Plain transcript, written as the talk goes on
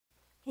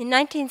In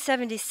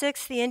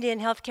 1976, the Indian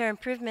Healthcare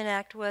Improvement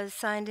Act was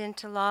signed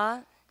into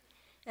law,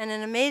 and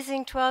an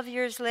amazing 12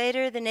 years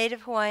later, the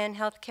Native Hawaiian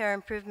Healthcare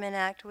Improvement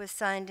Act was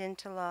signed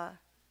into law.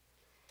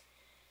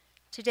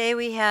 Today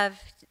we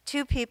have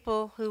two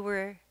people who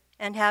were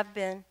and have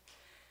been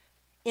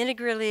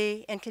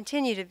integrally and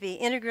continue to be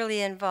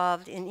integrally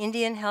involved in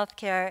Indian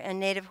healthcare and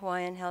Native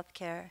Hawaiian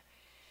healthcare.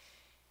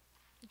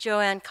 Jo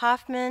Ann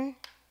Kauffman,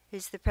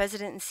 who's the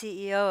president and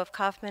CEO of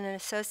Kauffman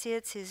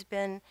Associates, who's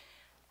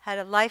had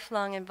a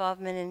lifelong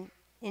involvement in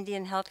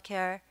Indian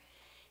healthcare,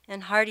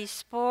 and Hardy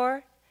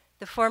Spoehr,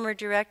 the former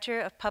director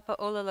of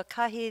Papaola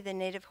Lōkahi, the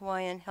Native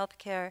Hawaiian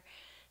healthcare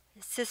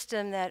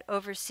system that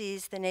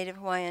oversees the Native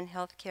Hawaiian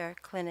healthcare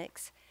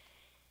clinics.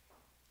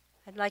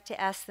 I'd like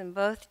to ask them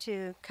both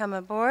to come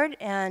aboard,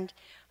 and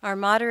our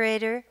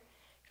moderator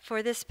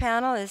for this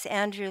panel is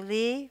Andrew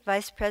Lee,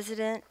 Vice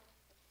President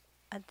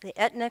of the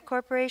Aetna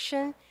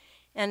Corporation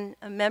and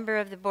a member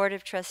of the Board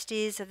of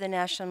Trustees of the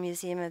National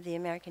Museum of the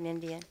American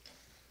Indian.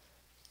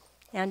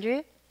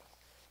 Andrew?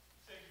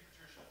 Thank you,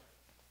 Patricia.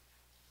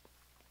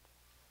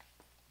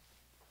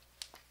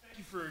 Thank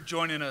you for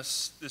joining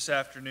us this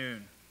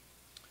afternoon.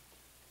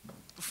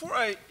 Before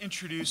I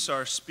introduce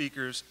our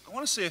speakers, I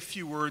want to say a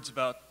few words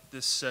about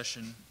this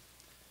session,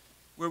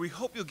 where we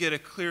hope you'll get a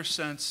clear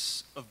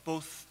sense of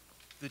both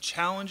the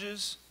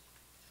challenges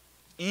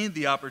and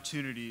the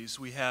opportunities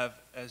we have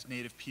as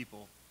Native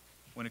people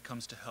when it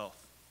comes to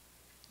health.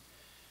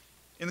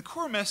 And the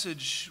core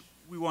message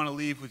we want to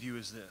leave with you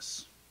is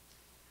this.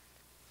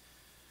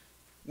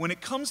 When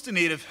it comes to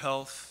Native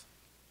health,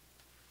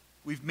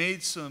 we've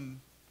made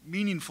some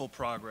meaningful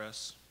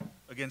progress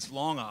against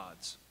long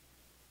odds.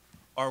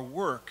 Our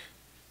work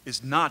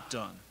is not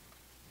done.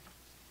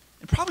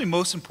 And probably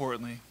most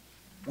importantly,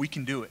 we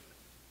can do it.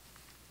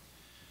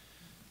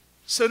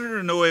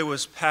 Senator Inouye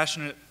was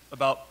passionate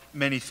about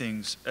many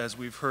things, as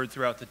we've heard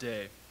throughout the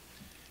day,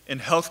 and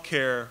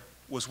healthcare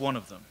was one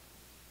of them.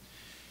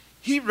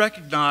 He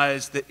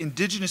recognized that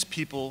indigenous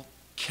people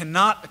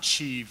cannot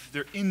achieve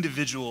their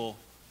individual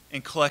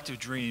and collective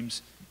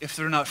dreams if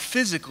they're not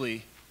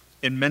physically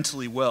and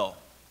mentally well.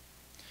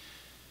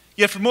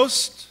 Yet for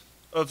most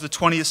of the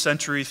 20th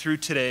century through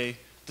today,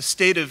 the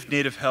state of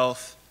Native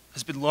health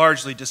has been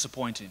largely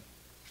disappointing.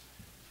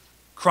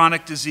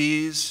 Chronic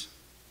disease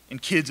in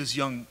kids as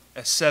young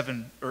as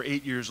 7 or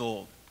 8 years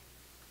old.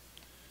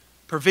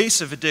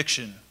 Pervasive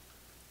addiction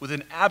with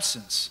an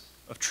absence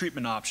of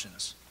treatment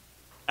options.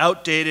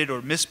 Outdated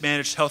or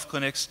mismanaged health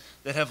clinics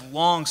that have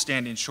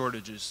long-standing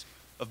shortages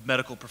of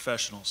medical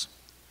professionals.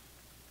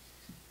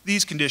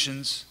 These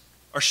conditions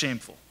are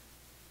shameful.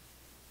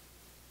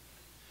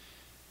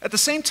 At the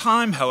same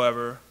time,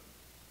 however,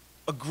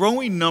 a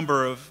growing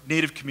number of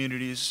Native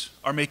communities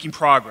are making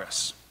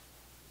progress.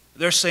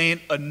 They're saying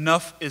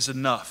enough is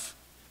enough,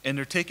 and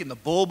they're taking the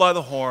bull by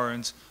the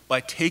horns by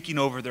taking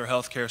over their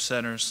healthcare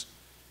centers,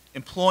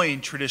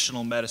 employing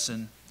traditional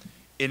medicine,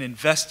 and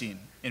investing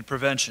in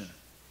prevention.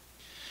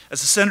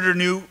 As the senator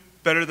knew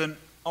better than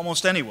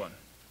almost anyone,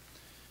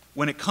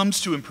 when it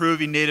comes to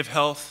improving Native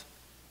health,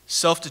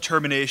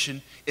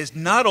 self-determination is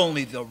not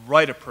only the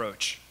right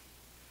approach,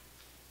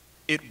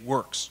 it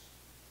works.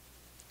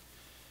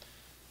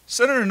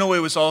 Senator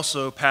Inouye was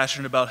also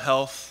passionate about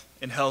health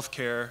and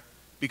healthcare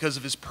because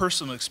of his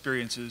personal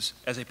experiences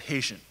as a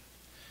patient.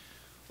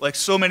 Like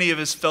so many of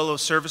his fellow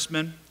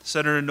servicemen,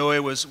 Senator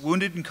Inouye was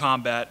wounded in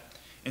combat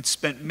and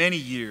spent many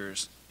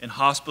years in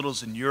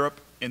hospitals in Europe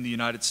and the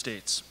United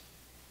States.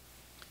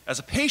 As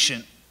a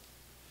patient,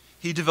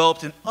 he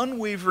developed an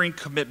unwavering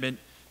commitment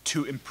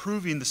to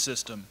improving the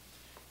system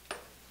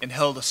and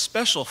held a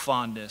special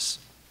fondness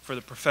for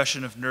the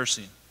profession of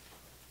nursing.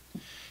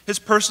 His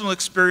personal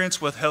experience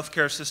with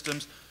healthcare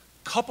systems,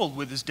 coupled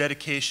with his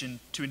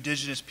dedication to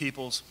indigenous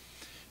peoples,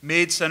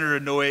 made Senator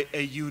Inouye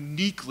a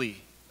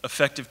uniquely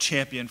effective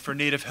champion for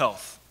Native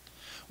health,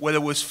 whether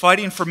it was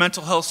fighting for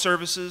mental health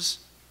services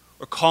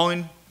or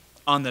calling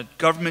on the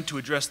government to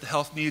address the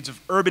health needs of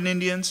urban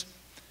Indians,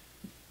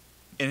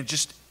 and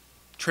just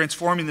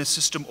transforming the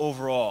system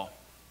overall.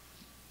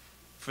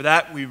 For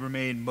that, we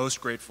remain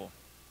most grateful.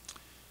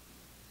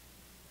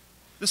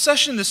 The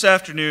session this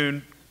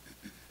afternoon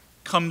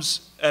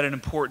comes at an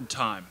important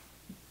time.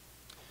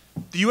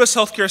 The U.S.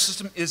 healthcare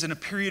system is in a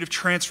period of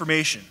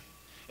transformation,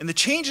 and the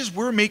changes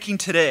we're making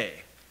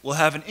today will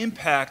have an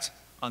impact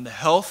on the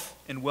health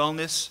and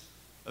wellness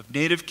of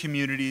Native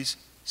communities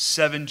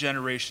 7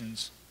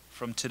 generations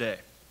from today.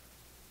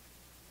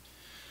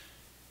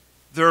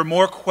 There are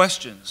more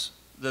questions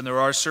than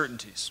there are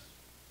certainties.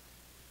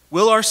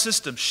 Will our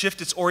system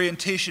shift its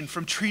orientation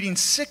from treating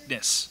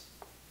sickness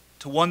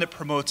to one that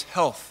promotes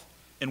health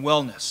and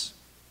wellness?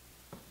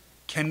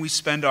 Can we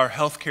spend our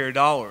healthcare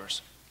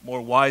dollars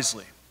more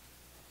wisely?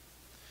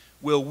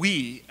 Will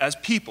we, as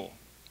people,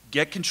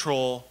 get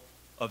control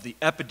of the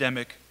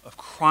epidemic of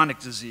chronic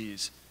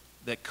disease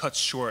that cuts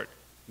short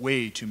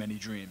way too many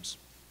dreams?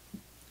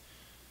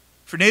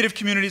 For Native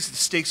communities, the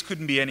stakes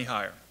couldn't be any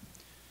higher.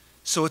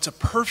 So it's a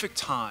perfect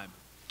time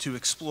to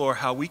explore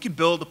how we can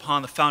build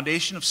upon the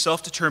foundation of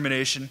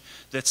self-determination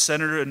that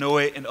Senator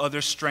Inouye and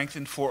others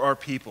strengthened for our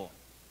people.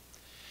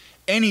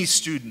 Any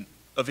student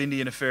of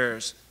Indian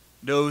affairs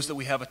knows that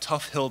we have a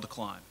tough hill to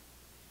climb.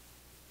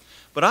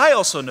 But I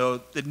also know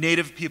that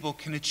Native people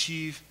can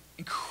achieve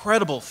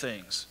incredible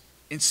things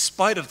in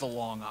spite of the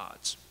long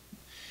odds.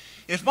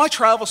 If my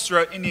travels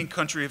throughout Indian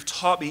country have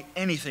taught me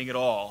anything at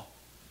all,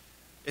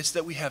 it's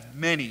that we have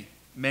many,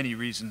 many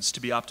reasons to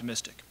be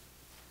optimistic.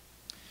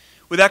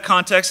 With that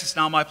context, it's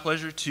now my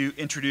pleasure to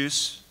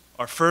introduce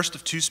our first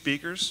of two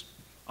speakers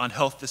on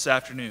health this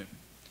afternoon.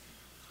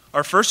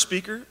 Our first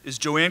speaker is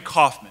Jo Ann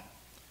Kauffman,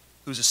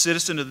 who's a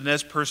citizen of the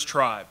Nez Perce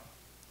tribe.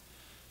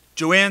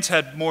 Jo Ann's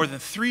had more than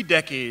 3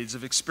 decades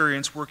of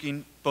experience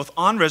working both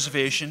on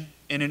reservation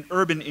and in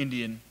urban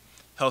Indian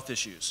health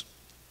issues.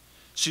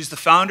 She's the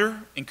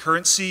founder and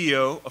current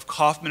CEO of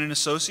Kauffman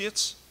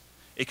Associates,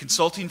 a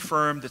consulting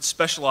firm that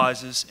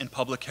specializes in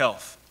public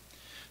health.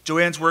 Jo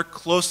Ann's worked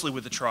closely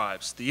with the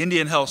tribes, the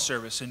Indian Health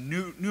Service, and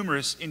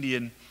numerous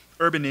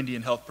urban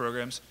Indian health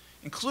programs,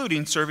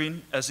 including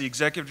serving as the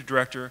executive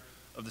director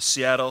of the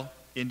Seattle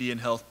Indian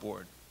Health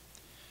Board.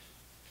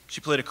 She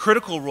played a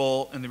critical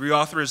role in the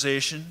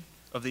reauthorization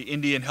of the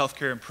Indian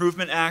Healthcare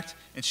Improvement Act,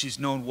 and she's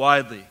known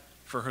widely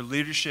for her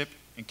leadership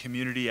and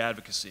community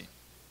advocacy.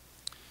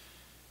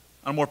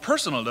 On a more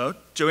personal note,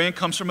 Jo Ann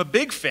comes from a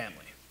big family,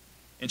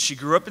 and she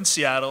grew up in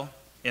Seattle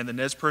and the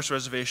Nez Perce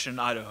Reservation in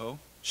Idaho.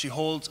 She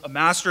holds a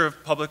Master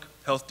of Public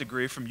Health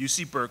degree from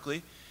UC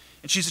Berkeley,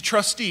 and she's a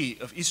trustee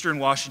of Eastern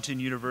Washington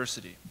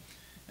University.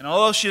 And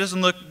although she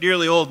doesn't look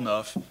nearly old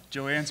enough,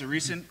 Jo Ann's a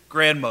recent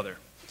grandmother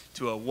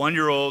to a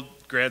 1-year-old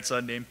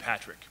grandson named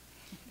Patrick.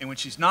 And when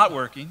she's not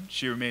working,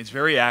 she remains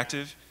very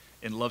active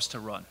and loves to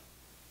run.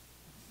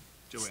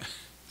 Jo Ann.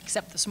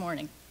 Except this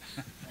morning.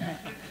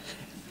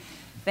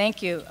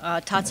 Thank you.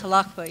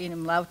 Tatsalakpa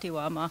inim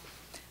lautiwama.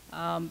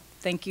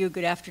 Thank you.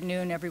 Good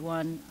afternoon,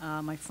 everyone.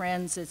 My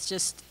friends,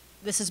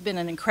 this has been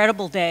an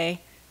incredible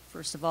day.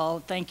 First of all,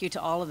 thank you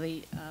to all of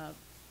the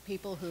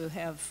people who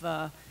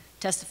have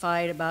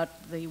testified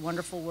about the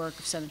wonderful work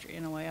of Senator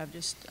Inouye.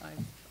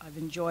 I've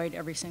enjoyed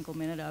every single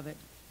minute of it.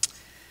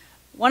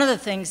 One of the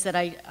things that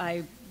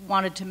I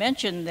wanted to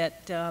mention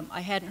that I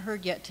hadn't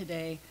heard yet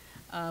today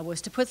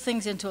was to put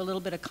things into a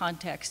little bit of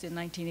context in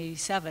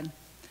 1987.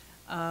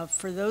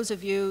 For those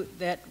of you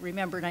that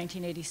remember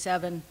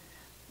 1987,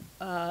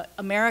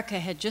 America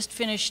had just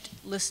finished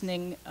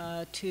listening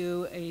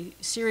to a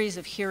series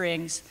of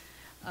hearings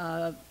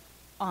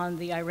on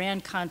the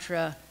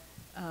Iran-Contra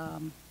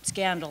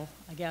scandal,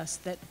 I guess,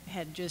 that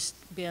had just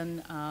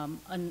been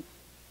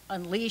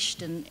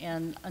unleashed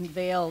and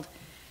unveiled.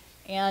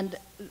 And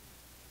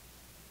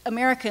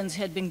Americans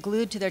had been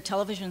glued to their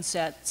television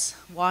sets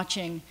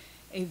watching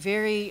a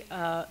very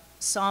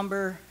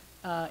somber,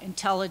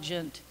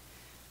 intelligent,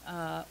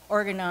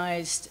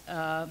 organized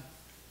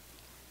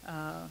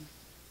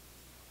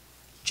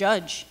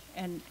judge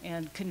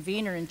and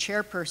convener and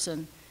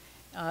chairperson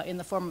in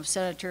the form of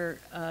Senator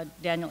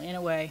Daniel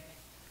Inouye,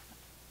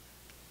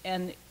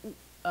 and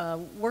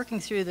working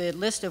through the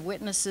list of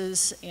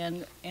witnesses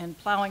and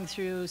plowing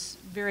through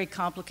very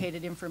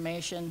complicated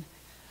information.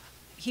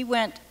 He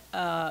went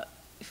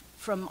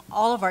from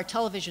all of our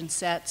television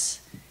sets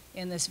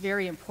in this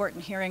very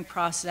important hearing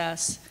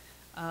process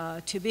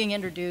to being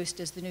introduced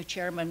as the new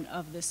chairman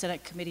of the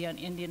Senate Committee on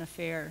Indian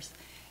Affairs.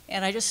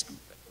 And I just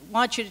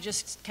want you to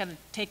just kind of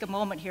take a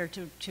moment here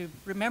to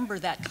remember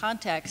that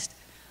context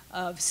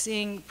of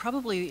seeing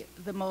probably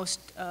the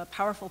most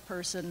powerful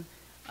person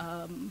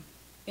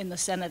in the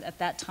Senate at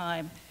that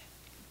time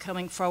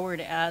coming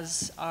forward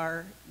as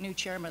our new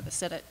chairman of the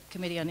Senate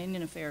Committee on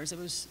Indian Affairs. It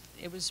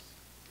was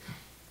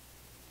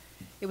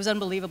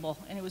unbelievable,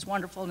 and it was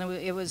wonderful, and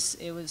it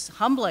was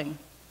humbling.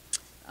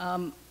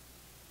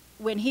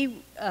 When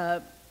he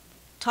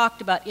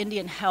talked about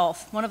Indian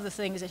health, one of the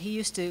things that he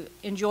used to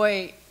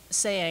enjoy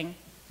saying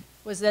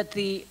was that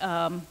the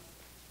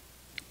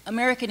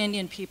American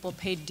Indian people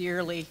paid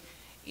dearly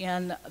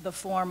in the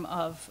form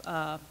of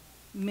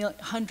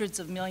hundreds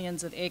of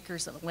millions of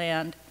acres of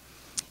land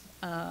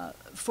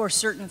for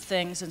certain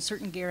things and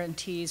certain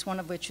guarantees, one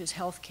of which is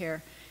health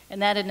care.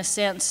 And that, in a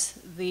sense,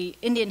 the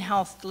Indian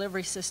health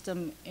delivery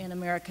system in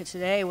America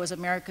today was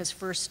America's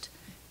first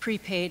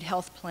prepaid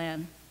health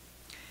plan.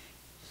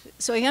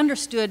 So he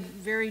understood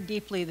very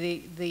deeply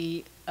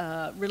the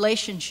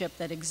relationship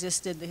that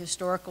existed, the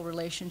historical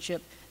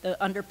relationship,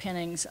 the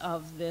underpinnings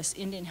of this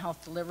Indian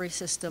health delivery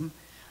system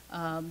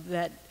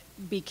that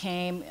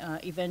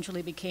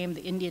eventually became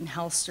the Indian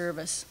Health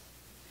Service.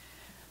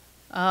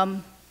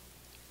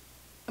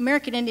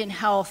 American Indian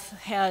health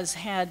has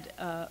had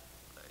a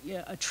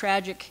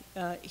tragic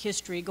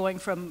history, going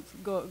from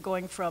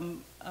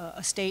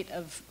a state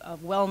of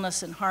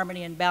wellness and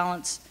harmony and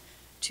balance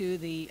to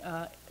the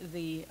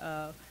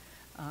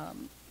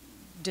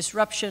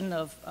disruption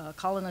of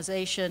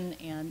colonization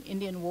and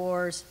Indian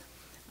wars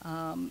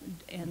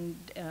and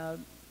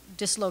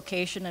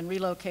dislocation and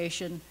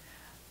relocation.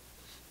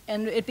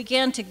 And it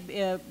began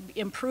to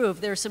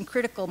improve. There are some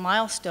critical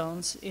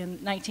milestones in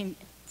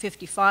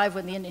 1955,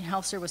 when the Indian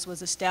Health Service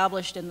was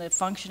established and the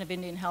function of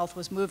Indian Health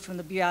was moved from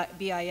the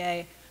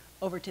BIA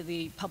over to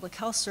the Public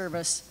Health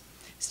Service,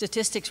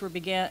 statistics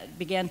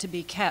began to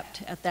be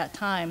kept at that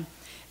time.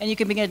 And you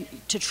can begin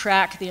to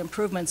track the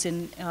improvements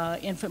in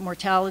infant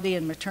mortality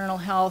and maternal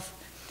health,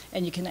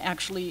 and you can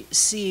actually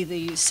see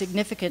the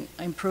significant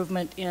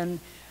improvement in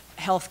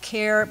health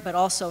care, but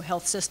also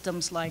health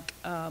systems like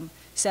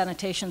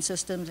sanitation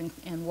systems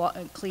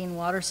and clean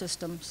water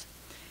systems.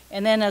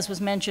 And then, as was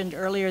mentioned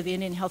earlier, the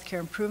Indian Healthcare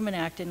Improvement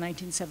Act in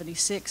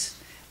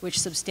 1976, which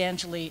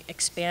substantially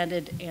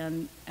expanded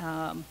and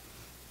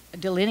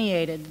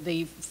delineated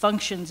the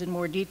functions in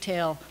more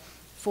detail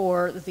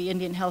for the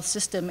Indian health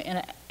system,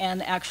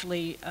 and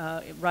actually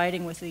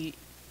riding with the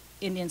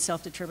Indian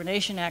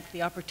Self-Determination Act,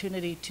 the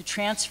opportunity to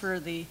transfer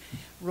the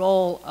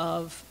role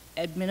of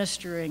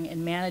administering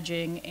and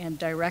managing and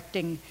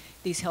directing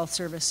these health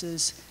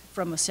services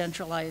from a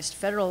centralized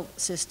federal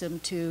system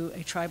to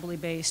a tribally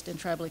based and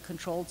tribally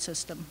controlled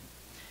system.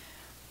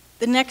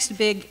 The next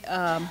big,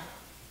 the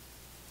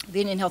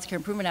Indian Healthcare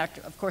Improvement Act,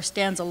 of course,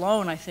 stands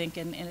alone, I think,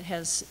 and it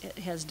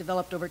has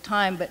developed over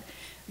time, but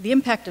the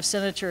impact of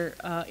Senator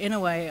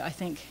Inouye, I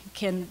think,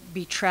 can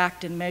be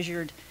tracked and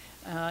measured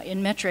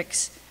in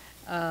metrics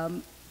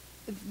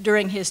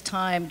during his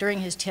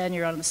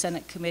tenure on the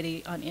Senate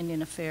Committee on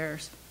Indian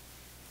Affairs.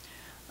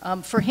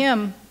 For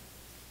him,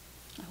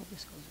 I hope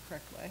this goes the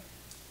correct way.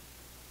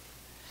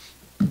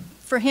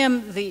 For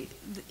him, the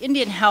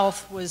Indian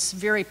health was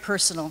very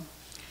personal.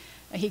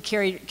 He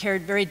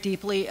cared very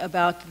deeply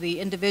about the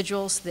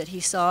individuals that he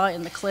saw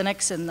in the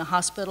clinics and the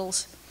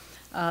hospitals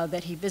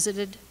that he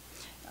visited.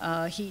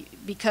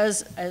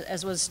 Because,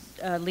 as was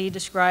Lee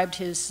described,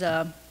 his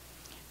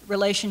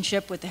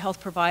relationship with the health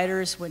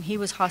providers when he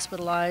was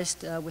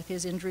hospitalized with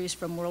his injuries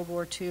from World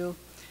War II,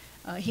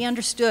 he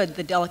understood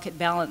the delicate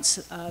balance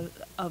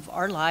of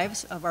our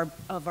lives,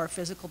 of our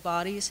physical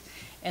bodies,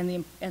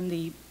 and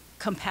the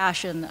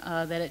compassion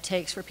that it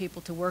takes for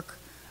people to work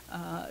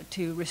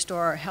to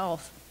restore our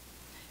health.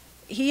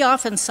 He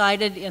often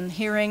cited in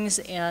hearings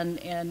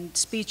and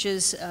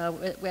speeches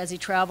as he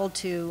traveled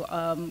to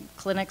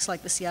clinics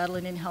like the Seattle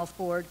Indian Health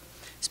Board,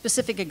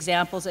 specific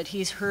examples that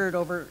he's heard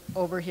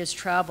over his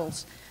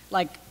travels,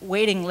 like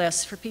waiting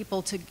lists for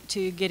people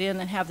to get in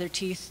and have their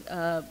teeth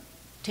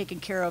taken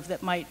care of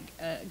that might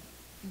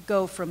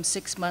go from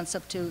 6 months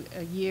up to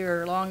a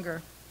year or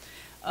longer,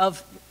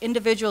 of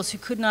individuals who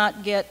could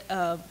not get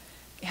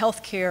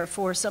health care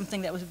for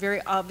something that was very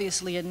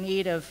obviously in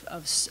need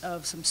of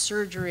some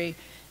surgery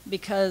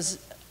because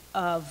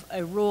of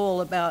a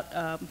rule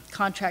about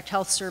contract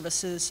health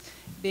services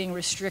being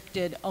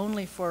restricted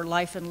only for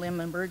life and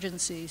limb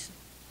emergencies.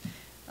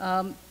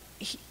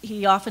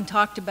 He often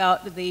talked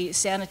about the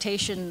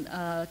sanitation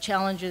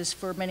challenges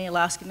for many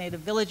Alaska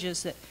Native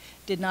villages that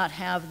did not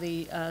have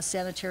the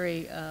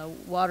sanitary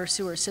water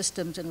sewer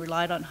systems and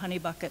relied on honey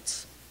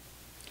buckets.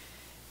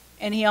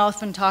 And he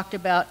often talked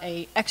about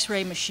an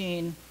X-ray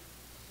machine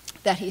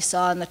that he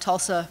saw in the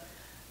Tulsa,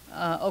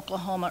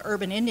 Oklahoma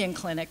Urban Indian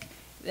Clinic,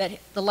 that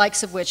the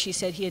likes of which he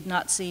said he had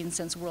not seen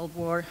since World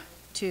War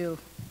II.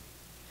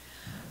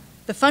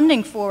 The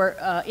funding for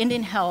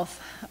Indian health,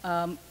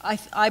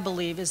 I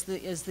believe, is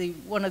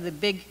one of the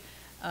big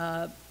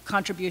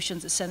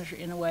contributions that Senator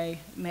Inouye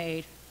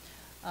made.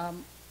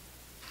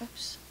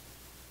 Oops,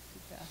 too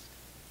fast.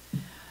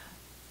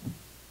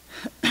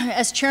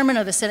 As chairman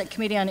of the Senate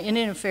Committee on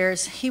Indian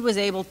Affairs, he was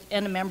able,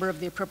 and a member of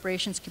the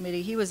Appropriations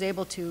Committee, he was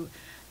able to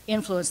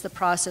influence the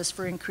process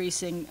for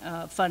increasing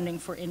funding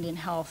for Indian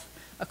health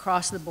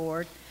across the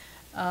board.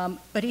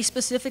 But he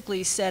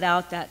specifically set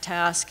out that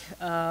task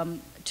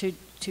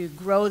to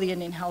grow the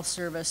Indian Health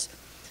Service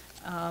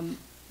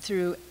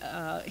through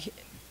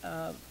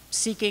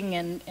seeking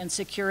and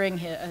securing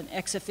an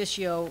ex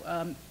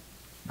officio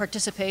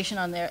participation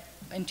on the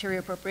Interior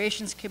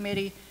Appropriations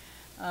Committee.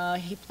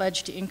 He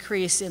pledged to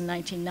increase in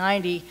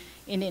 1990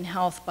 Indian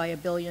health by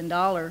 $1 billion,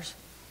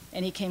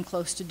 and he came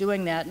close to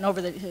doing that. And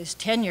over his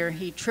tenure,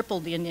 he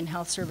tripled the Indian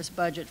Health Service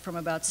budget from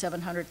about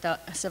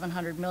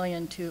 $700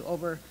 million to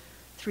over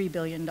 $3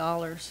 billion.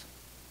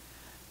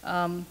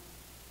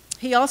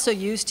 He also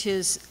used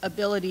his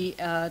ability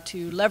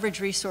to leverage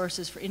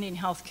resources for Indian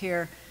health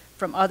care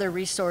from other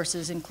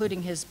resources,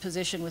 including his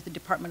position with the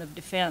Department of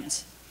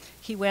Defense.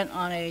 He went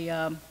on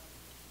a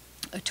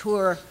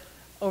tour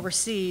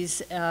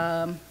overseas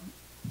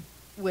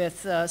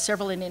with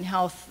several Indian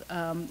health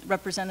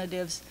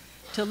representatives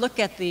to look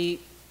at the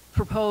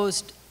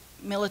proposed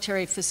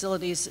military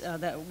facilities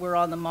that were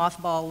on the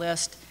mothball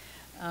list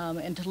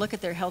and to look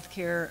at their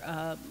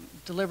healthcare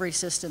delivery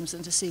systems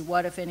and to see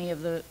what, if any,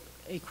 of the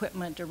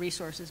equipment or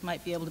resources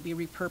might be able to be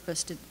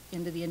repurposed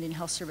into the Indian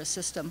Health Service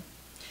system.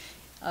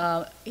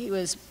 He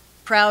was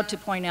proud to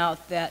point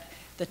out that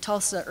the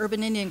Tulsa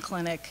Urban Indian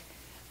Clinic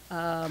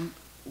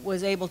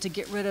was able to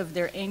get rid of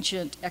their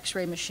ancient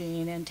X-ray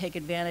machine and take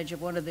advantage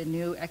of one of the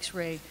new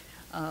X-ray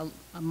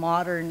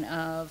modern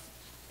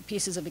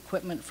pieces of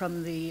equipment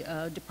from the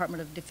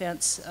Department of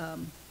Defense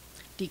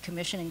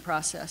decommissioning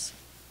process.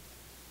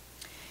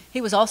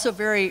 He was also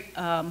very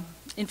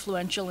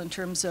influential in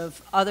terms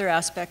of other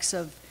aspects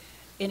of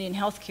Indian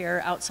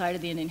healthcare outside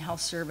of the Indian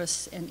Health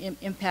Service and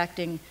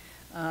impacting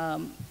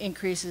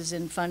increases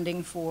in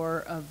funding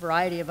for a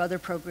variety of other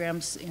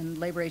programs in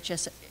labor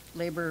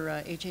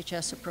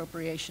HHS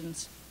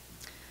appropriations.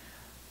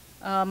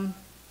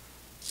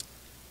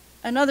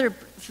 Another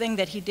thing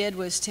that he did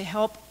was to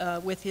help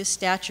with his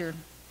stature,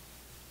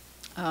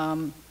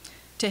 to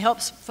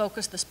help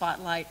focus the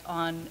spotlight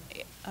on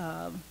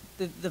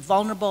the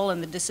vulnerable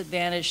and the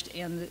disadvantaged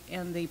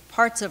and the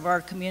parts of our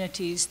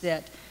communities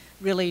that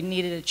really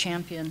needed a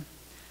champion.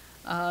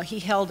 He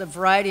held a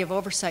variety of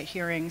oversight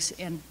hearings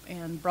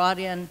and brought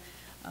in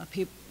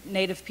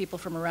Native people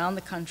from around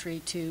the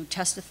country to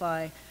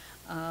testify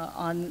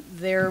on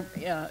their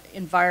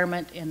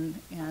environment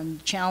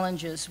and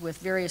challenges with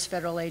various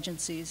federal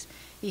agencies.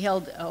 He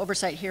held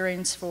oversight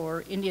hearings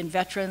for Indian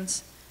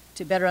veterans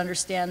to better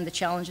understand the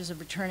challenges of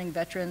returning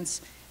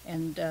veterans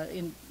and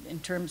in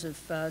terms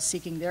of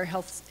seeking their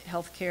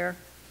health care.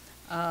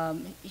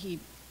 He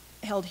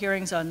held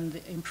hearings on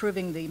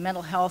improving the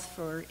mental health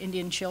for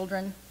Indian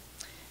children.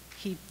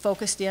 He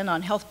focused in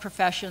on health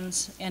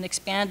professions and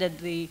expanded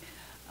the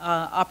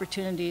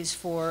opportunities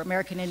for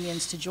American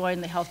Indians to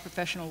join the health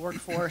professional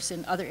workforce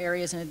in other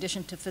areas in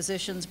addition to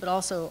physicians, but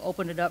also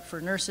opened it up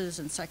for nurses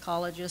and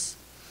psychologists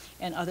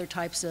and other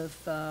types of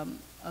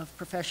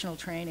professional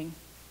training.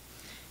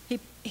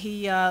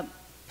 He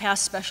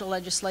passed special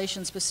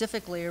legislation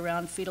specifically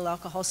around fetal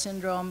alcohol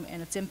syndrome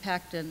and its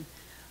impact in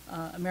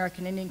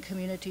American Indian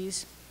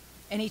communities.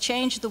 And he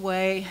changed the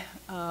way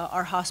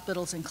our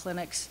hospitals and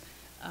clinics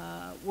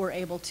were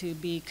able to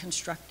be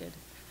constructed.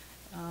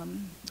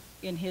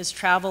 In his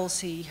travels,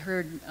 he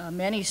heard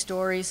many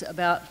stories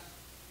about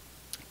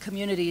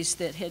communities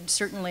that had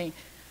certainly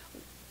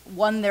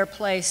won their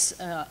place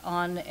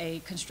on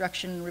a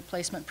construction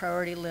replacement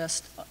priority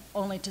list,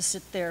 only to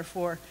sit there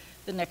for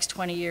the next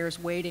 20 years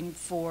waiting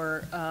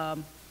for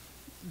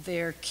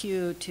their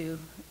cue to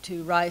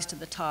rise to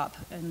the top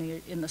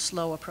in the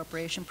slow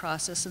appropriation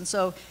process. And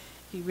so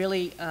he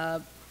really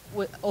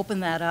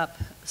opened that up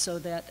so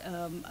that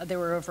there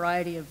were a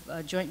variety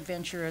of joint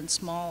venture and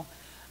small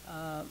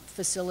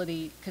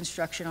facility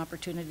construction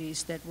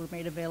opportunities that were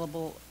made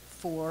available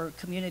for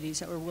communities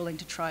that were willing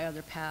to try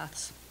other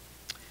paths.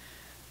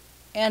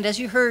 And as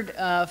you heard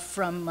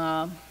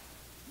from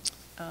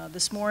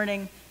this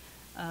morning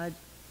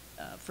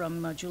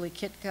from Julie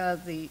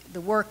Kitka,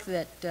 the work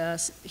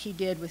that he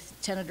did with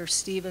Senator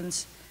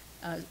Stevens,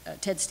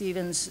 Ted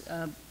Stevens,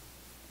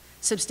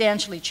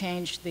 substantially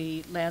changed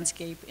the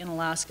landscape in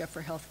Alaska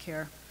for health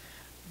care.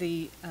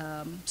 The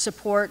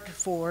support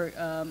for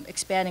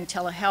expanding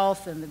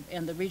telehealth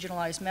and the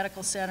regionalized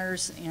medical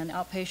centers and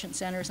outpatient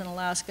centers in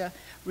Alaska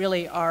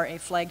really are a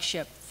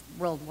flagship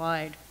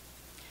worldwide.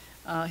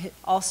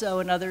 Also,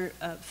 another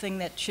thing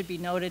that should be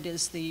noted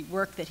is the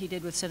work that he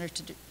did with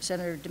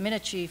Senator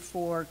Domenici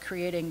for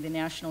creating the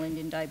National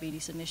Indian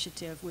Diabetes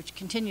Initiative, which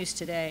continues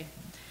today.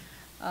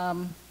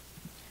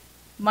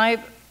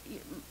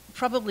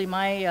 Probably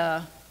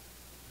my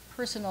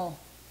personal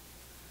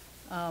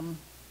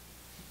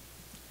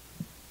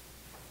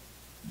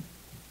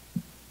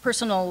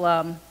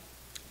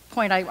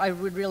point I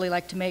would really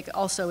like to make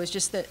also is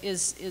just that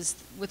is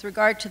with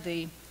regard to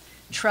the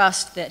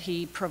trust that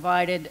he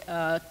provided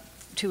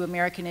to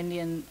American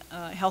Indian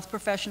health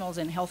professionals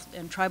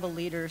and tribal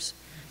leaders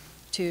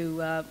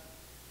to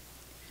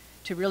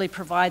really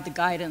provide the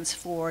guidance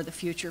for the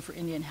future for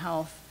Indian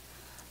health.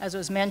 As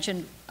was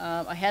mentioned,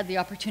 I had the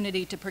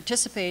opportunity to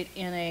participate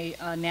in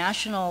a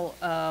national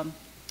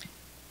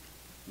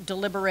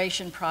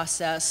deliberation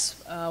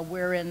process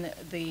wherein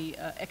the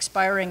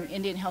expiring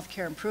Indian Health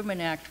Care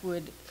Improvement Act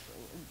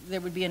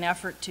there would be an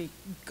effort to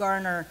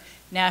garner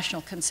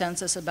national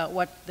consensus about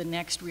what the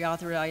next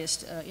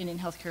reauthorized Indian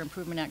Health Care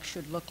Improvement Act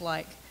should look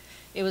like.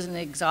 It was an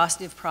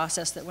exhaustive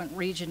process that went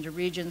region to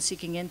region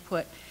seeking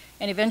input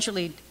and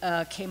eventually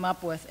came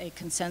up with a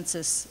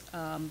consensus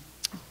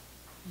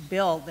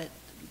bill that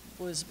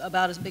was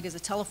about as big as a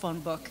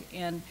telephone book.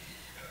 And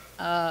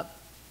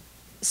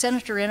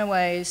Senator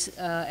Inouye,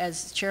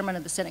 as chairman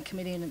of the Senate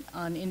Committee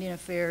on Indian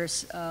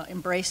Affairs,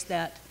 embraced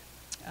that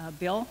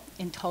bill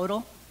in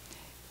total,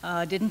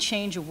 didn't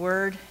change a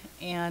word,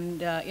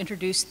 and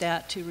introduced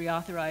that to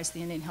reauthorize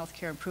the Indian Health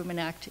Care Improvement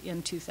Act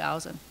in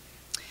 2000.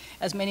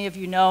 As many of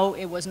you know,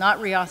 it was not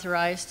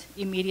reauthorized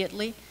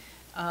immediately.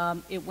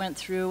 It went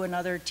through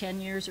another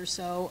 10 years or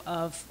so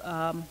of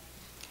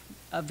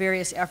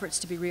various efforts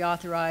to be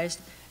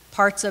reauthorized.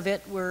 Parts of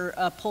it were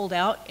pulled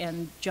out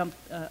and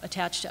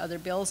attached to other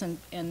bills,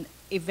 and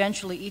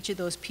eventually each of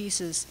those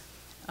pieces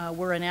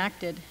were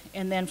enacted.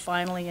 And then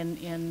finally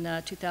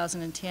in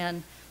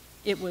 2010,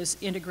 it was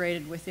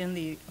integrated within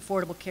the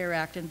Affordable Care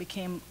Act and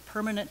became a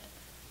permanent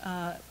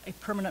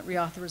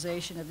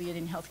reauthorization of the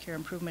Indian Health Care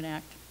Improvement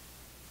Act.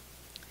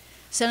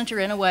 Senator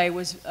Inouye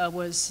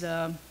was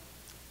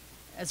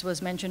as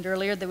was mentioned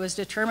earlier, that was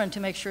determined to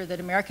make sure that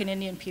American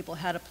Indian people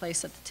had a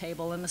place at the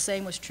table, and the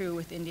same was true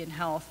with Indian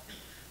health.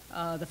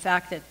 The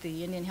fact that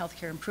the Indian Health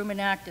Care Improvement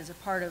Act is a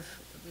part of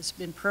has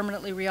been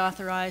permanently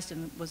reauthorized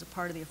and was a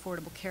part of the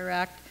Affordable Care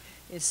Act,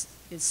 is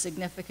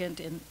significant.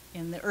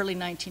 In the early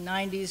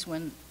 1990s,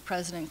 when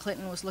President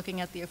Clinton was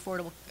looking at the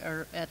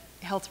at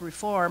health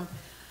reform,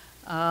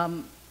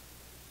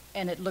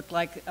 and it looked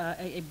like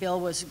a bill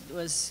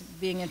was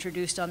being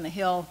introduced on the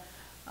Hill,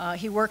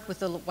 he worked with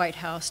the White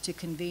House to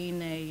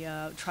convene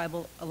a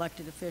tribal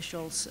elected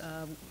officials,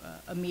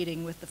 a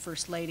meeting with the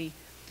First Lady,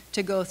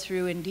 to go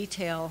through in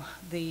detail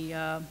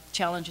the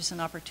challenges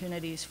and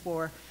opportunities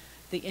for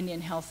the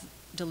Indian health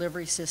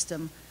delivery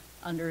system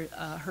under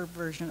her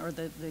version, or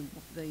the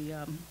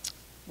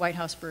White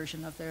House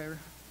version of their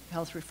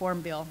health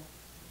reform bill.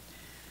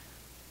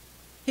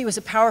 He was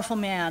a powerful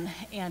man,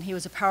 and he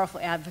was a powerful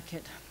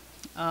advocate.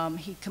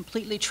 He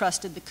completely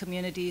trusted the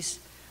communities,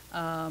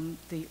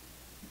 the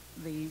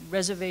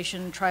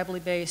reservation,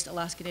 tribally based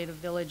Alaska Native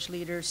village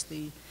leaders,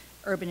 the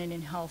urban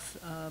Indian health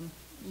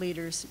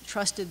leaders,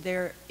 trusted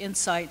their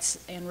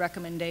insights and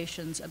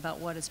recommendations about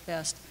what is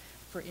best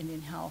for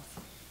Indian health.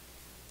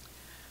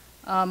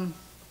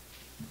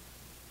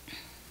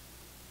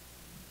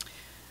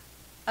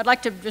 I'd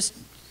like to just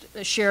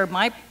share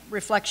my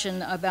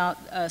reflection about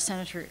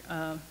Senator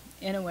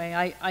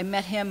Inouye. I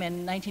met him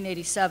in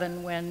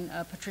 1987 when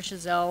Patricia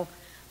Zell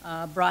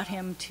brought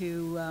him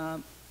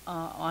to,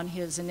 on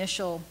his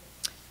initial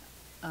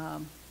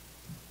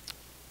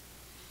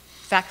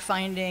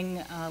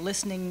fact-finding,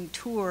 listening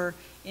tour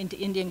into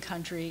Indian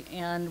country,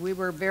 and we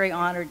were very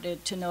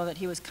honored to know that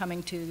he was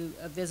coming to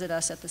visit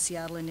us at the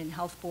Seattle Indian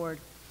Health Board.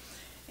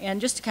 And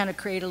just to kind of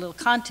create a little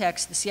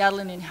context, the Seattle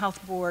Indian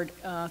Health Board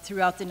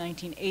throughout the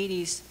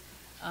 1980s,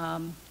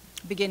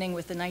 beginning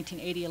with the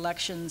 1980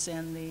 elections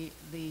and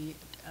the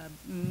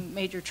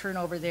major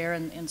turnover there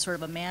and sort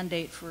of a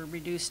mandate for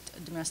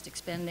reduced domestic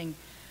spending,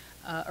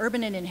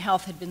 urban Indian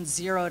health had been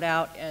zeroed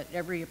out at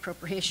every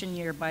appropriation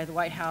year by the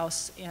White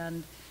House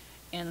and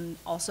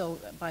also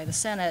by the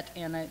Senate,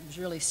 and it was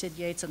really Sid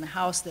Yates in the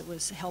House that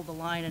held the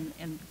line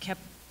and kept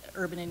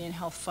urban Indian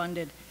health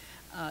funded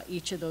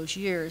each of those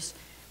years.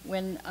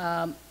 When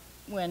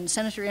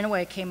Senator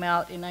Inouye came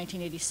out in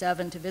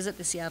 1987 to visit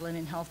the Seattle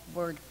Indian Health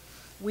Board,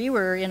 we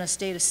were in a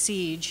state of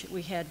siege.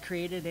 We had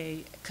created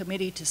a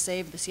committee to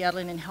save the Seattle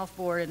Indian Health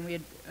Board, and we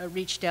had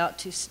reached out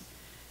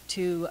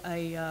to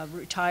a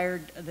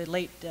the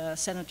late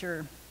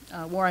Senator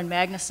Warren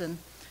Magnuson,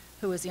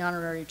 who was the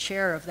honorary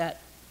chair of that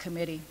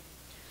committee.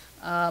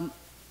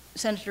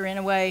 Senator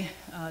Inouye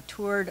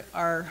toured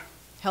our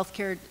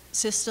healthcare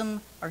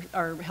system, our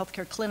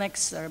healthcare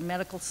clinics, our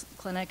medical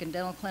clinic and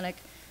dental clinic.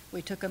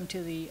 We took him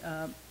to the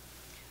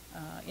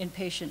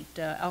inpatient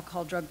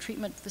alcohol drug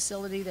treatment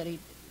facility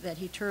that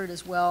he toured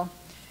as well.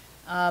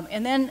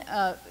 And then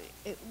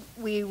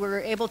we were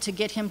able to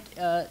get him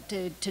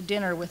to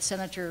dinner with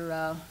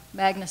Senator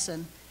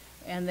Magnuson,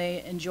 and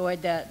they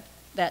enjoyed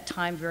that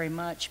time very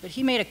much. But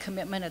he made a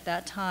commitment at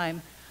that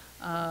time,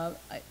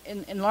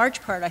 in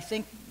large part, I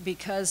think,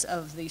 because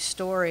of the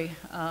story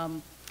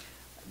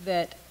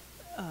that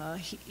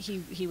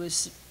he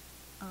was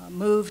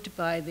moved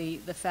by the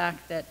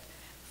fact that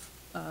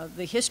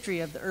the history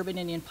of the urban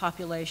Indian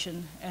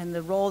population and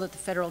the role that the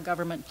federal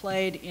government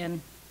played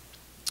in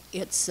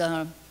its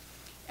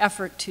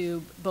effort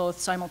to both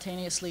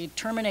simultaneously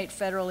terminate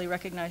federally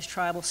recognized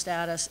tribal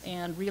status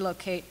and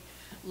relocate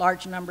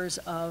large numbers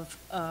of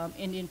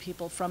Indian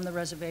people from the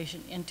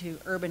reservation into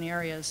urban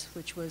areas,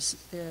 which was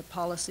the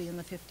policy in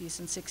the 50s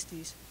and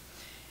 60s.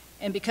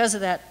 And because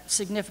of that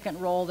significant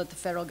role that the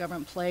federal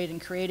government played in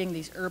creating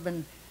these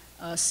urban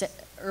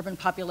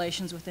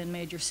populations within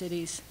major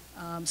cities,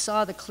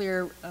 saw the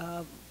clear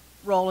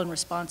role and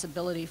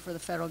responsibility for the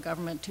federal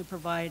government to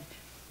provide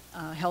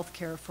health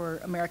care for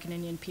American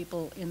Indian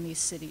people in these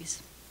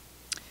cities.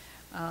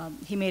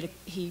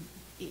 He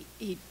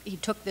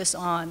took this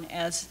on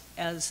as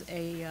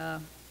a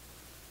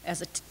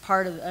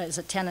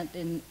tenet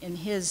in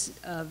his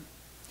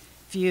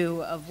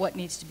view of what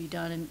needs to be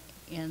done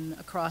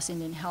across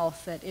Indian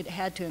health, that it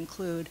had to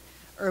include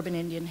urban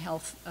Indian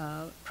health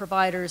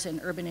providers and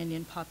urban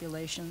Indian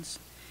populations.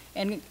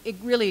 And it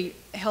really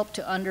helped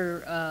to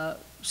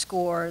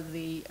underscore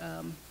the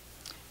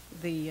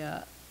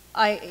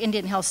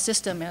Indian health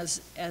system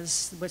as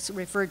what's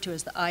referred to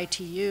as the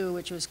ITU,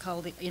 which was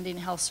called the Indian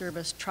Health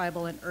Service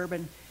Tribal and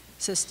Urban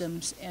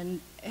Systems, and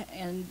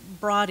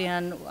brought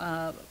in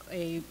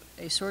a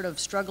sort of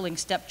struggling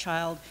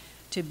stepchild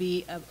to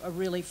be a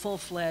really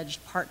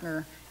full-fledged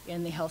partner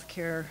in the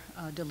healthcare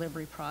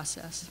delivery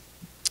process.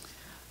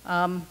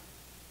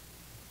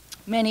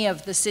 Many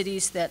of the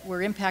cities that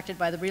were impacted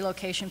by the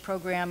relocation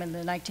program in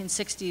the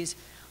 1960s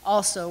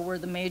also were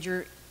the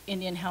major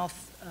Indian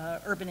health,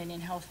 urban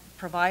Indian health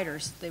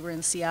providers. They were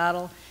in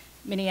Seattle,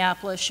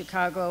 Minneapolis,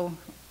 Chicago,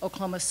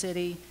 Oklahoma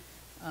City,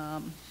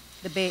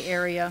 the Bay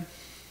Area,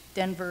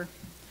 Denver.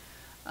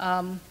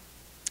 And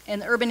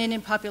the urban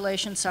Indian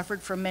population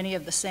suffered from many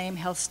of the same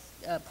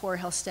poor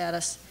health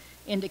status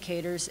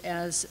indicators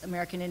as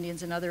American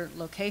Indians in other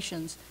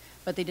locations,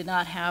 but they did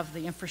not have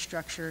the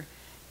infrastructure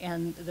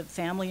and the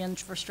family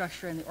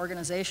infrastructure and the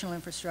organizational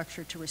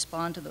infrastructure to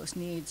respond to those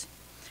needs.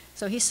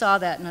 So he saw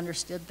that and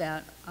understood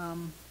that.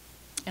 And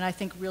I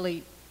think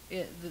really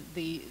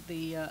the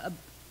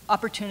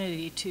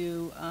opportunity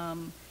to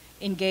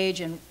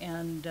engage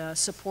and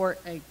support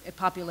a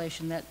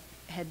population that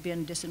had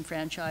been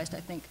disenfranchised, I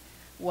think,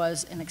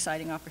 was an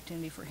exciting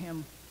opportunity for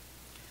him.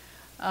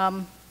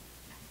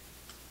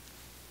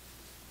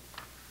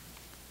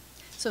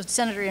 So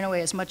Senator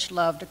Inouye is much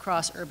loved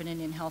across urban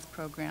Indian health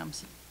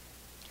programs.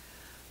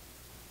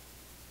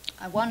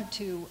 I wanted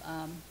to,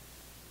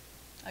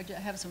 I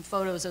have some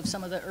photos of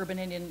some of the urban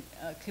Indian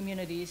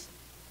communities,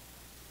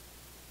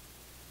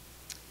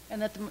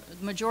 and that the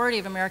majority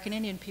of American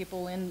Indian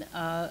people in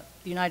the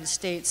United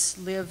States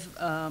live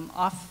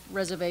off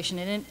reservation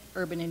in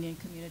urban Indian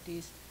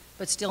communities,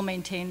 but still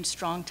maintain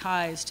strong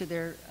ties to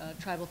their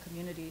tribal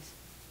communities.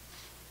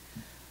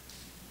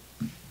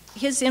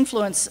 His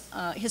influence,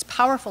 his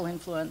powerful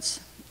influence,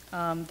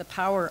 the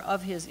power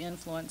of his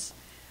influence,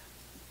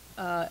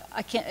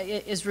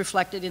 is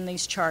reflected in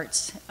these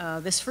charts.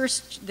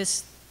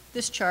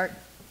 This chart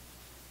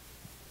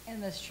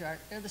and this chart,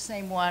 they're the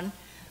same one,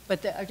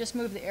 but I just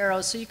moved the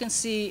arrows so you can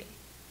see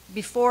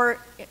before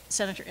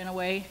Senator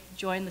Inouye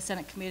joined the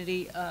Senate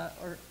committee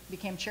or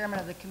became chairman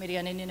of the Committee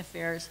on Indian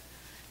Affairs.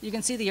 You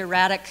can see the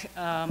erratic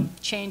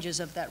changes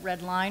of that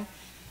red line.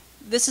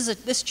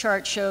 This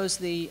chart shows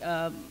the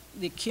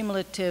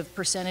cumulative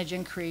percentage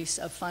increase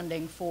of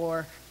funding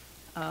for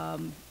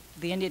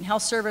the Indian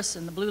Health Service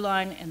in the blue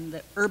line and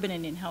the Urban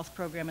Indian Health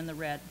Program in the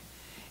red.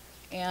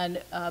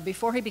 And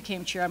before he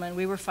became chairman,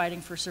 we were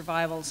fighting for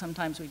survival.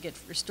 Sometimes we'd get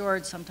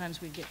restored, sometimes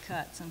we'd get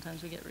cut.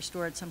 Sometimes we get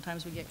restored,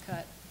 sometimes we get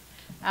cut.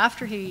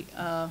 After he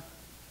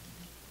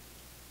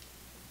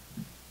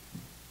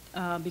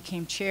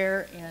became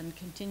chair and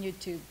continued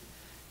to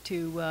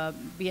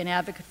be an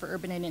advocate for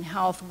urban Indian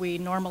health, we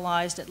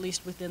normalized, at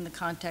least within the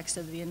context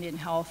of the Indian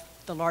health,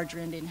 the larger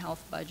Indian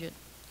health budget,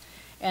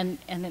 and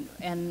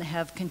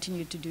have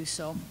continued to do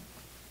so.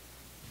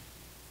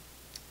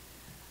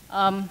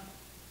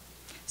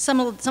 Some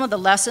of the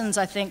lessons,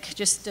 I think,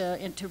 just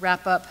to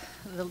wrap up,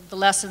 the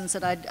lessons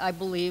that I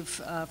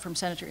believe from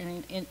Senator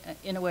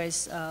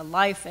Inouye's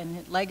life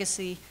and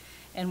legacy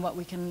and what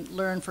we can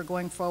learn for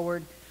going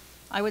forward,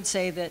 I would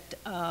say that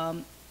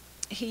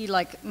he,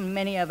 like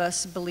many of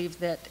us, believe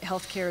that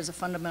health care is a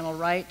fundamental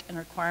right and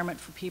requirement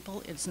for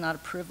people. It's not a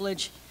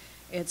privilege.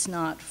 It's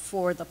not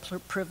for the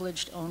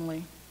privileged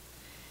only.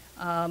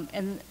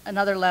 And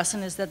another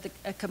lesson is that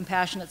a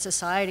compassionate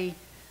society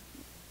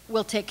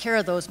will take care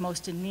of those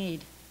most in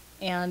need,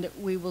 and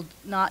we will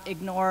not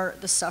ignore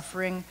the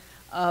suffering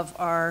of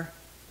our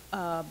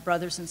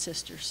brothers and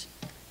sisters.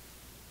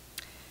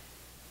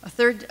 A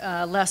third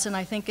lesson,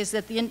 I think, is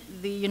that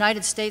the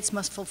United States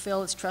must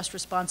fulfill its trust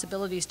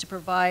responsibilities to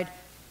provide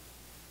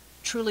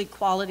truly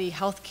quality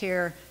health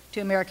care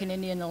to American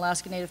Indian and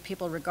Alaska Native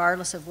people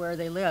regardless of where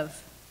they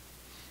live.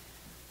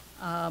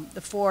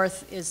 The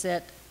fourth is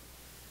that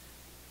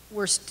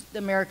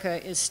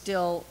America is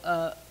still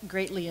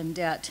greatly in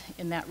debt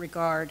in that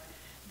regard,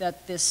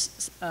 that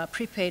this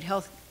prepaid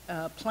health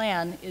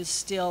plan is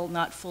still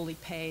not fully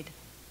paid.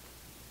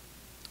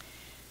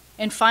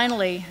 And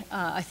finally,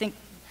 I think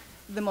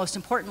the most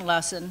important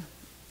lesson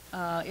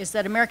is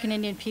that American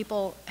Indian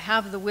people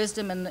have the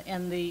wisdom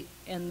and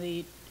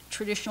the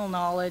traditional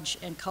knowledge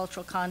and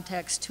cultural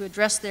context to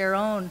address their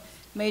own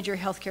major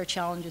healthcare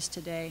challenges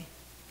today.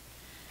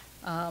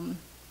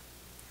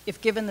 If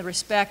given the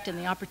respect and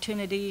the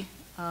opportunity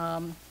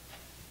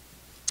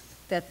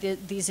that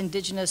these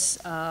indigenous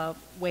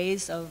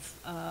ways of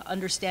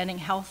understanding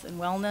health and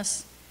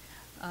wellness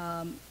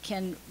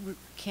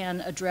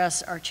can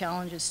address our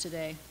challenges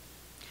today.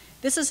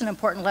 This is an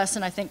important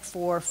lesson, I think,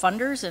 for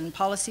funders and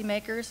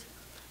policymakers,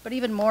 but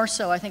even more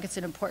so, I think it's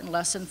an important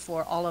lesson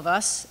for all of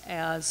us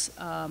as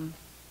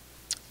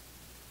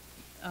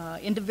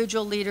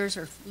individual leaders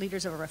or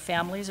leaders of our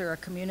families or our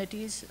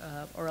communities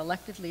or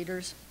elected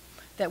leaders,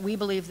 that we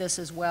believe this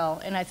as well.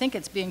 And I think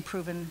it's being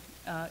proven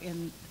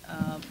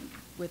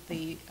with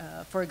the,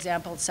 for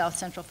example, South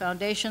Central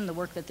Foundation, the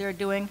work that they're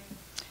doing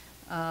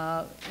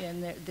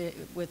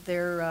with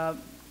their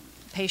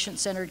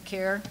patient-centered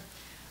care.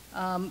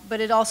 But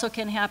it also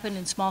can happen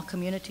in small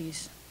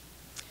communities.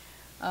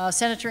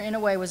 Senator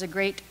Inouye was a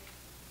great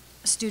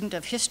student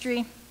of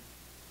history,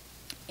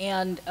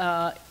 and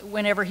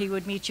whenever he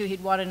would meet you,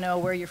 he'd want to know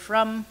where you're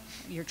from,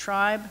 your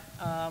tribe.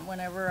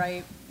 Whenever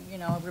I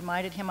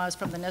reminded him I was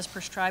from the Nez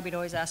Perce tribe, he'd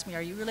always ask me,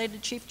 "Are you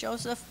related to Chief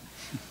Joseph?"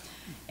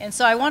 And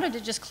so I wanted to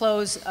just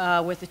close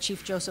with the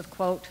Chief Joseph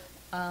quote.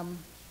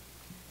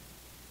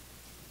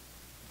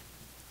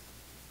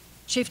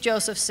 Chief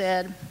Joseph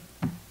said,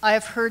 "I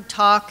have heard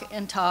talk,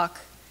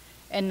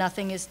 and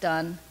nothing is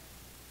done.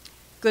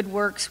 Good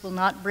works will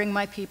not bring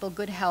my people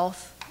good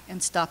health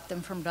and stop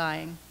them from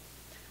dying.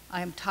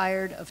 I am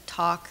tired of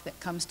talk that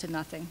comes to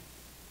nothing."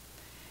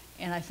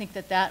 And I think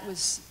that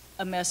was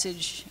a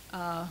message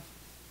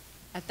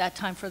at that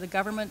time for the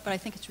government, but I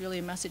think it's really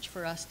a message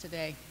for us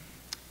today.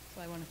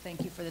 So I want to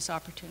thank you for this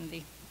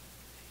opportunity.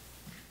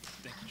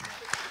 Thank you, Jo.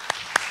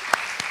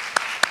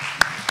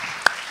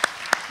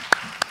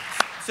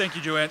 Thank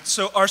you, Jo Ann.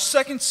 So our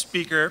second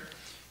speaker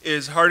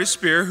is Hardy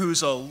Spoehr,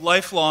 who's a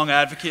lifelong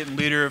advocate and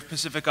leader of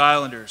Pacific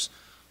Islanders.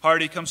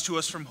 Hardy comes to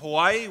us from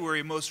Hawaii, where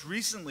he most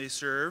recently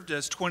served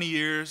as 20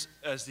 years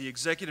as the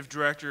executive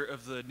director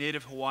of the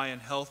Native Hawaiian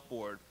Health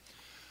Board.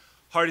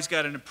 Hardy's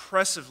got an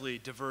impressively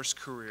diverse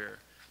career,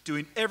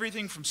 doing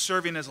everything from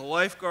serving as a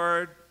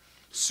lifeguard,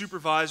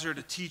 supervisor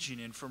to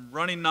teaching, and from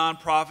running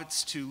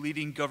nonprofits to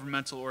leading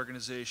governmental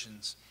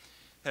organizations.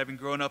 Having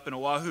grown up in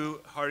Oahu,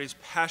 Hardy's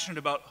passionate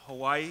about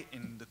Hawaii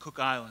and the Cook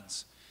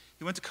Islands.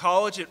 He went to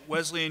college at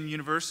Wesleyan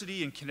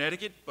University in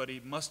Connecticut, but he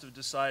must have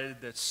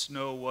decided that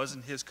snow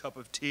wasn't his cup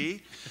of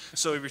tea,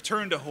 so he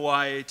returned to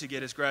Hawaii to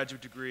get his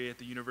graduate degree at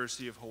the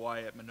University of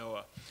Hawaii at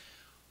Manoa.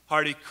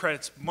 Hardy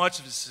credits much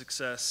of his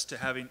success to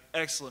having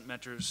excellent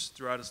mentors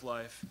throughout his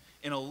life,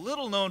 and a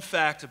little-known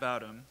fact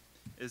about him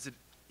is that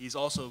he's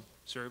also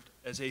served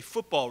as a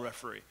football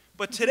referee.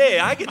 But today,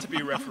 I get to be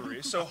a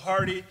referee, so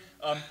Hardy,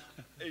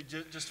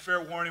 just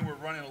fair warning, we're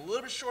running a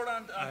little bit short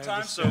on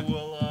time, so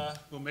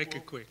we'll make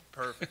it quick.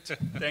 Perfect.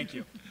 Thank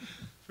you.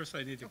 First,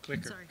 I need a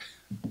clicker.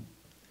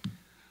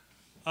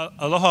 Sorry.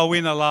 Aloha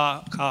wina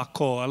la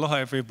kako. Aloha,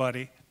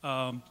 everybody.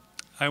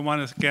 I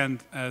want to,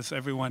 again, as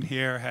everyone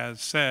here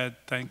has said,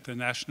 thank the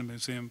National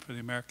Museum for the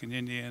American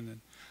Indian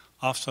and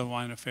Office of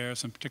Hawaiian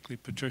Affairs, and particularly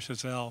Patricia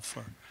Zell,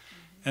 for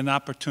an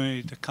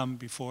opportunity to come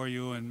before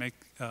you and make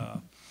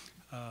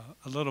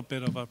a little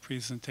bit of a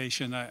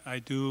presentation. I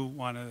do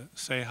want to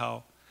say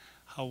how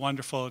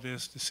wonderful it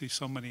is to see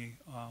so many,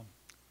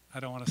 I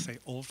don't want to say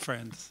old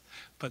friends,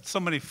 but so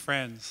many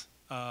friends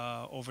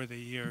over the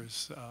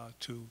years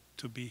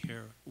to be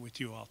here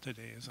with you all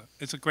today.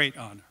 It's a great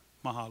honor.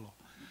 Mahalo.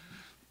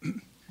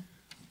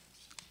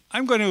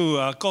 I'm going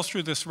to go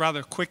through this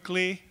rather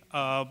quickly,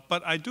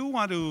 but I do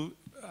want to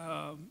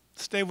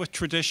stay with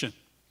tradition.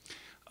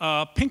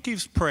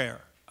 Pinky's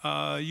Prayer.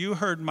 You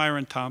heard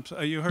Myron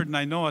Thompson. You heard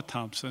Nainoa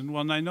Thompson.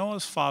 Well,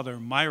 Nainoa's father,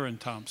 Myron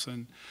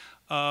Thompson,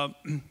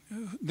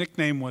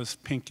 nickname was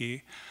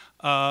Pinky.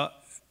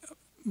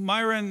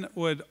 Myron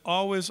would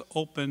always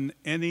open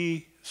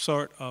any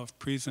sort of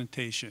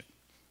presentation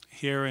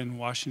here in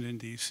Washington,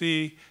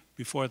 D.C.,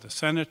 before the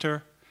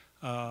senator,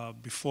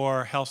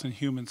 before Health and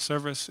Human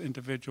Service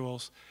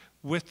individuals,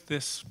 with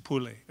this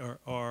pule,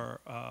 or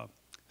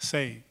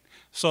saying.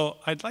 So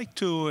I'd like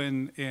to,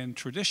 in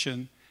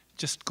tradition,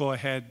 just go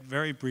ahead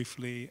very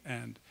briefly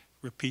and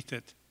repeat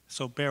it,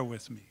 so bear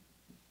with me.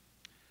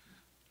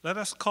 Let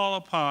us call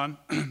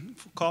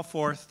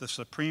forth the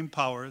supreme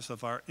powers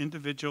of our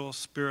individual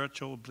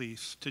spiritual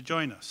beliefs to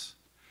join us.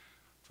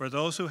 For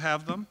those who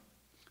have them,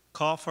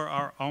 call for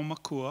our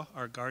aumakua,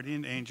 our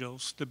guardian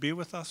angels, to be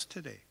with us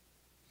today.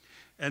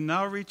 And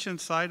now reach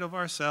inside of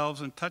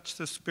ourselves and touch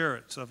the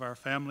spirits of our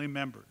family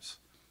members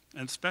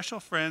and special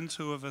friends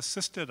who have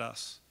assisted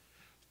us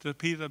to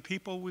be the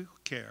people we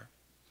care,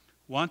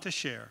 want to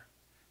share,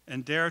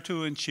 and dare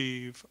to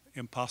achieve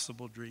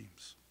impossible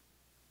dreams.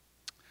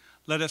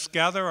 Let us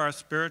gather our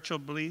spiritual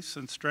beliefs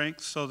and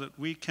strengths so that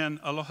we can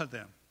aloha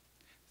them,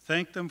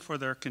 thank them for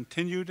their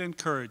continued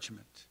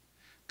encouragement,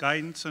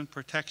 guidance, and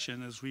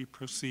protection as we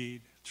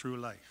proceed through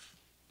life.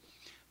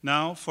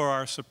 Now for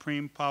our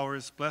supreme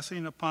power's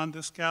blessing upon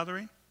this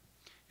gathering,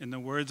 in the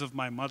words of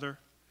my mother,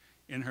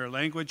 in her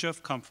language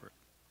of comfort.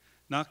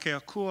 Nā ke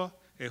akua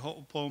e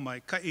ho'opo mai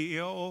kai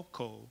ia o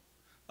ko,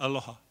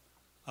 aloha.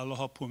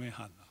 Aloha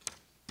pumehana.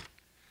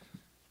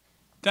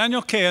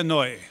 Daniel K.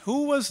 Inouye,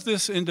 who was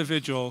this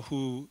individual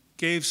who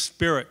gave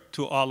spirit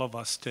to all of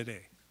us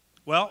today?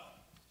 Well,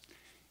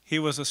 he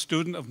was a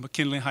student of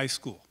McKinley High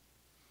School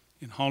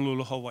in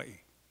Honolulu,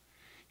 Hawaii.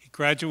 He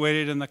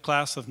graduated in the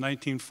class of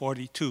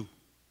 1942,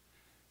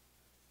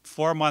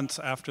 4 months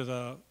after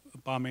the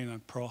bombing on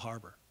Pearl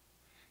Harbor.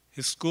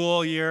 His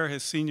school year,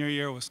 his senior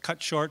year, was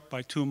cut short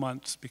by 2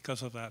 months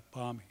because of that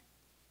bombing.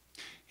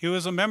 He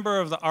was a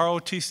member of the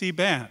ROTC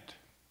band,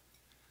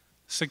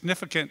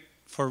 significant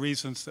for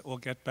reasons that we'll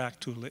get back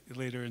to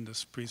later in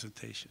this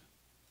presentation.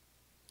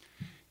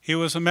 He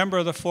was a member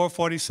of the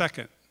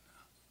 442nd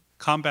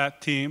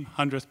Combat Team,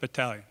 100th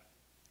Battalion.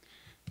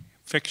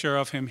 Picture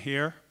of him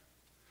here.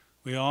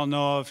 We all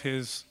know of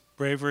his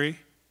bravery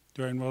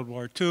during World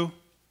War II,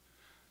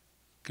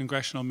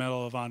 Congressional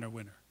Medal of Honor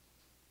winner.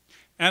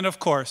 And of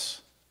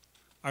course,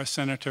 our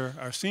senator,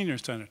 our senior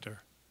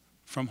senator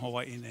from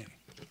Hawaii.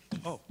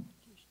 Oh,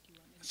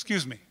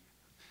 excuse me.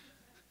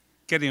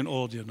 Getting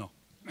old, you know.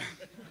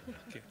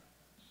 Okay.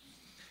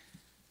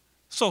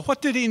 So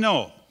what did he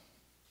know?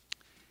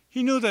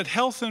 He knew that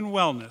health and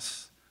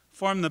wellness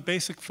form the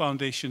basic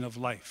foundation of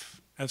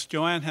life, as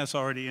Jo Ann has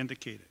already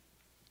indicated.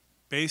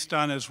 Based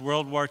on his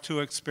World War II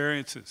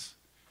experiences,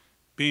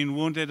 being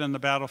wounded on the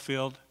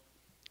battlefield,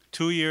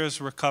 2 years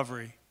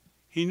recovery,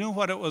 he knew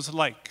what it was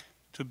like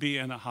to be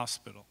in a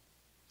hospital.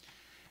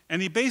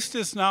 And he based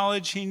his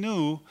knowledge, he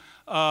knew,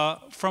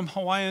 from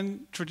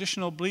Hawaiian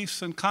traditional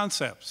beliefs and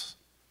concepts.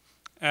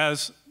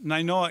 As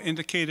Nainoa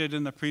indicated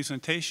in the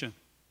presentation,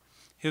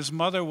 his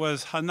mother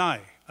was Hanai,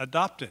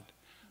 adopted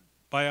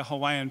by a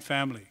Hawaiian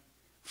family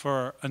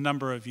for a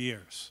number of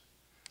years.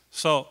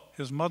 So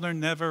his mother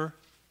never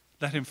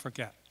let him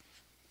forget.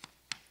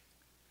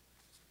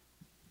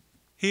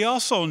 He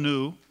also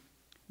knew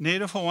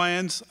Native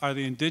Hawaiians are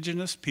the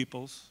indigenous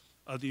peoples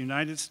of the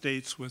United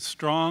States with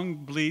strong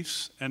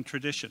beliefs and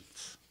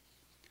traditions.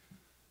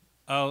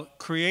 A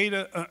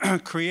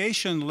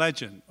creation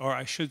legend, or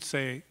I should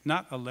say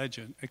not a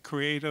legend, a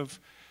creative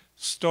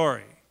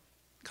story,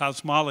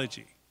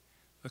 cosmology,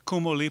 the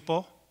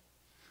Kumulipo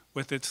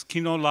with its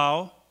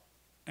Kinolau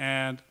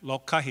and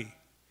Lōkahi.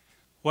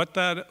 What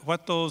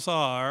those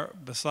are,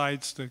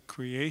 besides the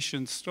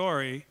creation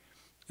story,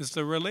 is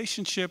the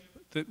relationship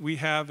that we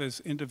have as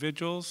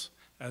individuals,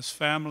 as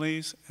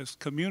families, as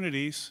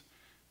communities,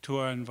 to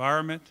our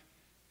environment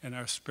and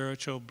our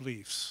spiritual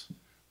beliefs,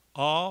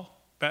 all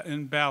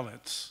in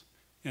balance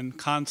in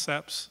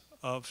concepts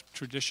of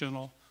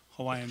traditional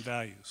Hawaiian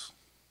values.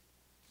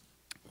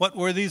 What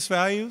were these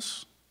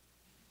values?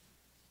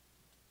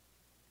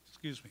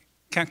 Excuse me,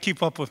 can't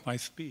keep up with my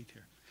speed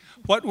here.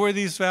 What were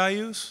these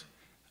values?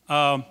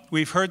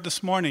 We've heard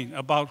this morning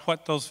about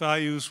what those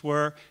values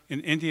were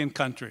in Indian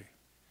country.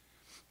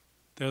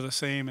 They're the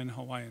same in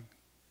Hawaiian.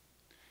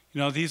 You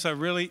know, these are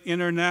really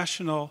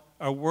international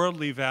or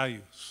worldly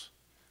values.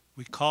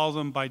 We call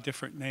them by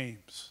different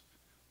names,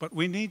 but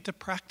we need to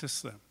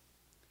practice them.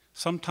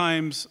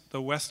 Sometimes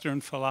the Western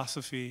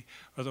philosophy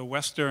or the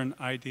Western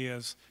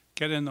ideas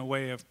get in the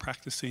way of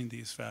practicing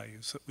these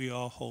values that we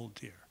all hold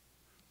dear.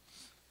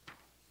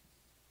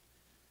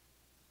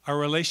 Our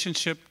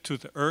relationship to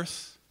the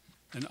earth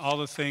and all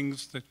the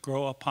things that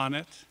grow upon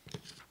it,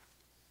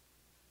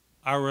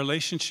 our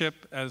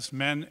relationship as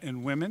men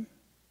and women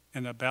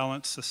in a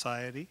balanced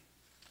society.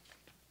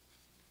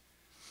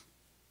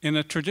 In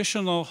a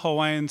traditional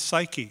Hawaiian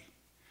psyche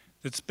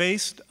that's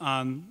based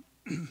on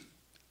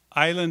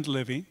island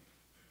living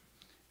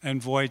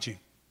and voyaging.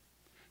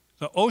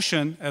 The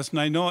ocean, as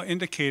Nainoa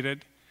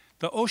indicated,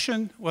 the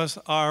ocean was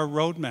our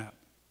roadmap.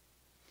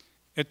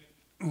 It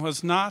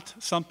was not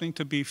something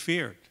to be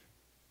feared.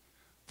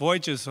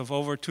 Voyages of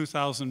over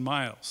 2,000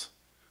 miles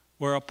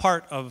were a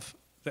part of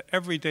the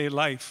everyday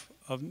life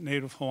of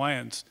Native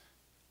Hawaiians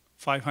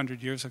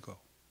 500 years ago.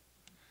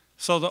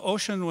 So the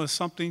ocean was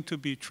something to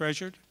be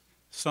treasured,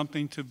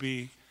 something to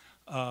be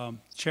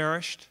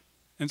cherished,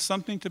 and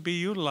something to be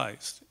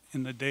utilized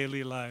in the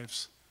daily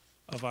lives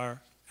of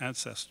our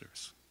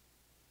ancestors.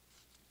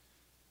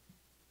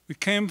 We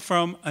came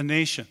from a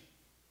nation.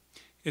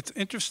 It's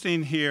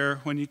interesting here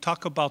when you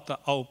talk about the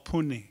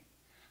Aupuni.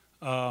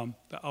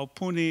 The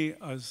Aupuni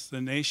is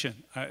the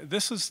nation.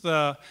 These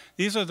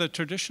are the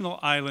traditional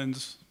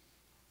islands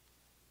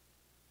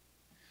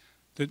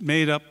that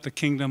made up the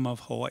Kingdom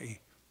of Hawaii.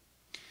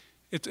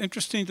 It's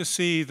interesting to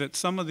see that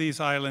some of these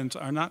islands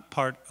are not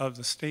part of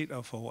the state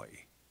of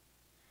Hawaii.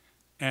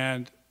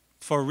 And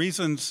for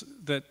reasons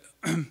that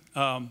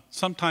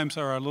sometimes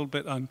are a little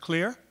bit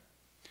unclear,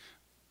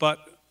 but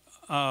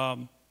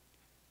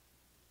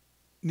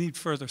need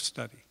further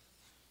study.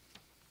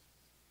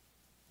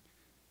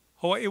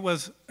 Hawaii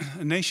was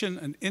a nation,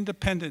 an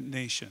independent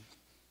nation,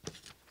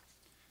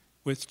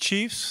 with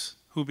chiefs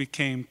who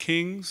became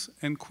kings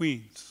and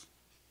queens.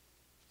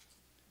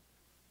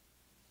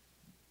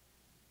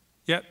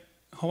 Yet,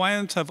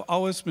 Hawaiians have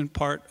always been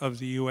part of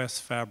the U.S.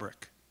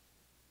 fabric.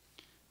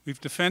 We've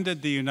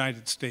defended the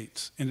United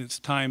States in its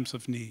times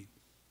of need.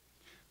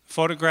 The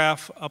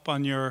photograph up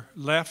on your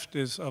left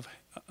is of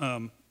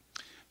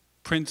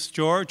Prince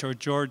George, or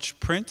George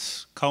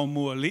Prince,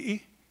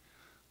 Kaumuali'i.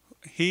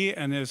 He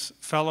and his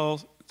fellow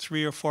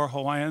 3 or 4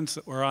 Hawaiians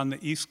that were on the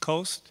East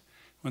Coast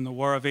when the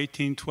War of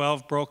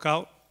 1812 broke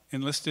out,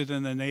 enlisted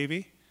in the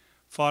Navy,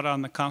 fought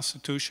on the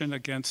Constitution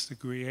against the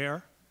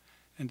Gruyere,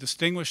 and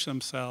distinguished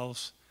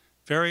themselves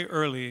very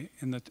early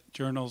in the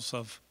journals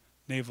of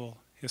naval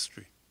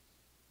history.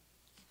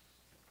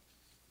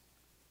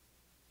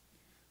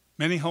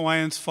 Many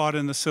Hawaiians fought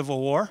in the Civil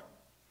War,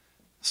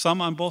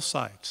 some on both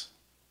sides.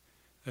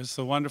 There's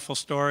the wonderful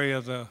story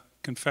of the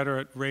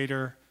Confederate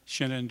raider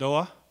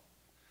Shenandoah,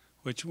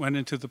 which went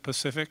into the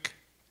Pacific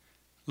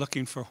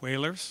looking for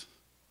whalers,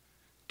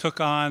 took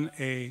on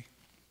a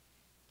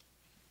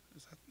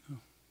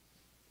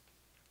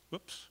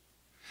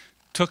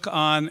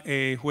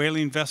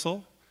whaling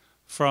vessel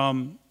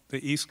from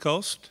the East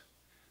Coast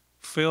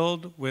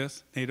filled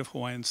with Native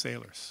Hawaiian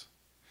sailors.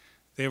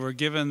 They were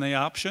given the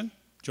option,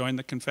 join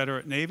the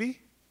Confederate Navy,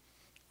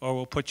 or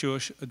we'll put you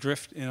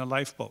adrift in a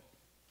lifeboat.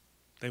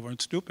 They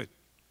weren't stupid.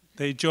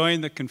 They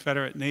joined the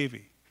Confederate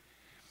Navy.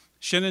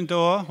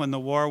 Shenandoah, when the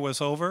war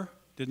was over,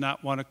 did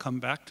not want to come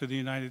back to the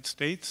United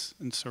States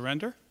and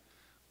surrender,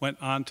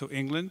 went on to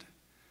England,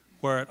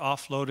 where it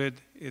offloaded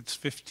its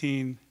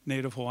 15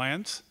 Native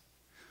Hawaiians,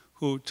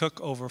 who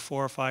took over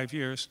 4 or 5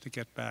 years to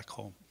get back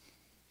home.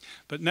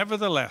 But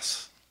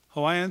nevertheless,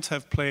 Hawaiians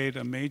have played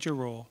a major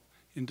role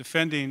in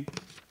defending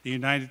the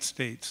United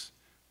States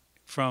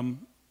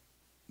from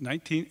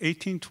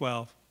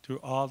 1812 through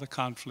all the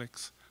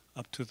conflicts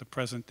up to the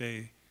present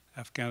day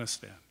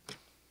Afghanistan.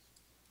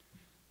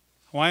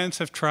 Hawaiians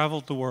have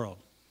traveled the world.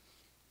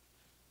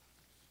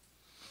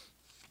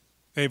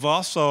 They've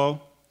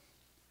also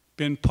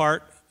been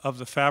part of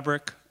the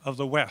fabric of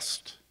the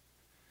West.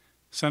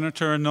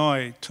 Senator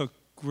Inouye took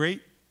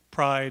great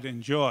pride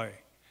and joy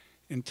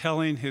in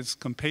telling his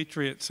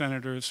compatriot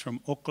senators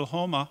from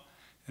Oklahoma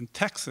and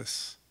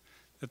Texas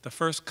that the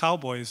first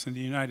cowboys in the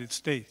United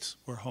States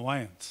were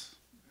Hawaiians.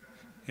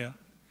 Yeah.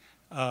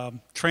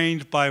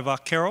 Trained by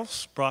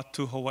vaqueros, brought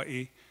to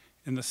Hawaii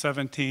in the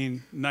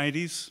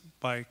 1790s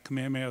by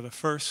Kamehameha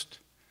I,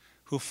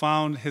 who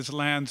found his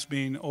lands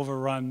being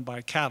overrun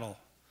by cattle,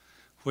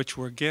 which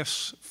were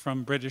gifts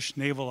from British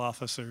naval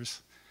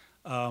officers,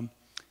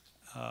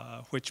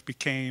 which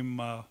became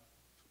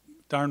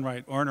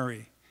downright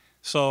ornery.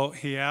 So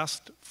he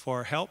asked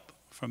for help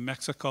from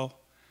Mexico.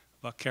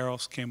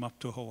 Vaqueros came up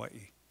to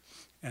Hawaii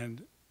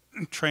and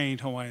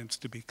trained Hawaiians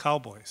to be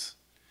cowboys.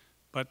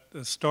 But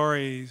the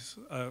stories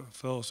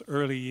of those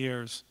early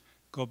years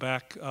go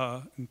back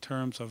in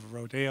terms of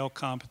rodeo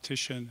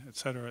competition, et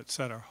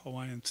cetera,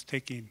 Hawaiians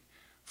taking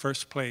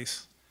first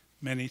place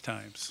many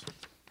times.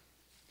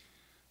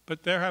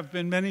 But there have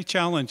been many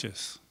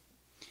challenges.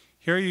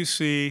 Here you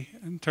see,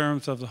 in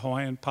terms of the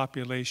Hawaiian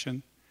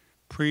population,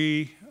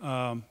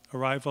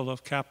 pre-arrival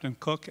of Captain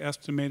Cook,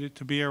 estimated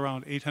to be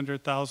around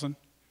 800,000.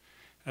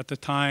 At the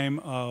time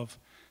of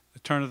the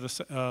turn of the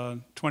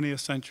 20th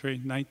century,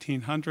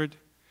 1900,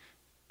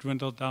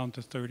 dwindled down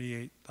to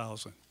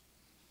 38,000.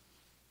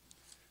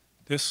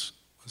 This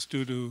was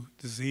due to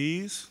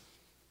disease.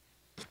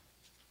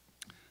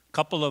 A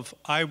couple of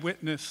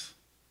eyewitness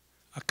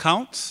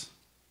accounts.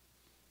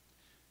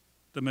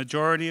 The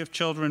majority of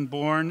children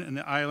born in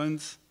the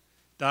islands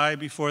die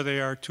before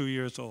they are 2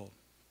 years old,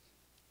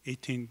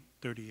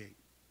 1838.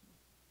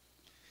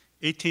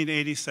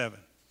 1887,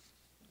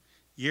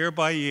 year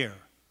by year,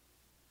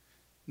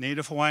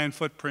 Native Hawaiian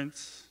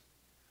footprints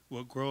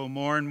will grow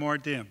more and more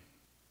dim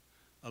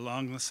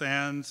along the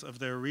sands of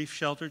their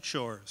reef-sheltered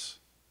shores,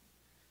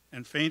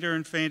 and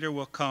fainter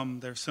will come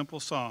their simple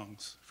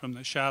songs from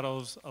the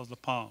shadows of the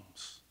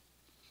palms,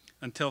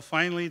 until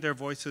finally their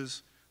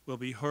voices will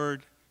be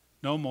heard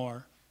no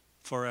more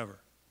forever.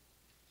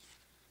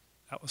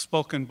 That was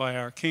spoken by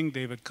our King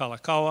David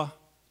Kalakaua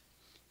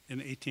in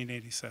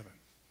 1887.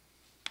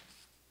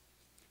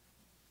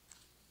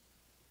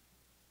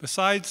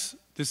 Besides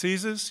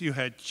diseases, you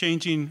had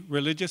changing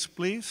religious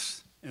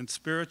beliefs and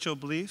spiritual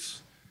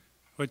beliefs,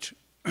 which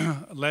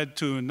led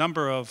to a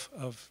number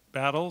of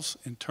battles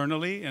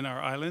internally in our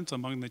islands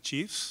among the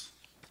chiefs.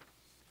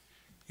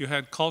 You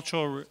had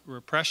cultural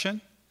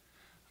repression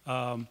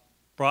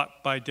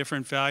brought by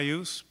different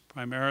values,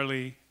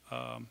 primarily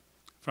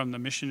from the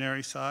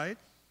missionary side,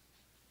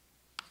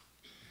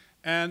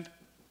 and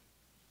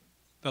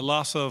the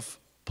loss of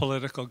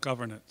political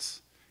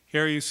governance.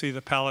 Here you see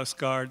the Palace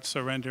Guard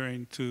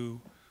surrendering to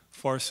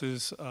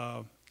forces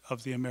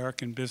of the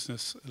American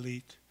business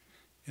elite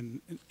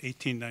in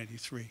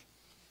 1893.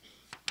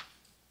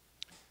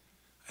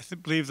 I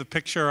believe the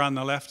picture on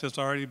the left has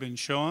already been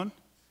shown,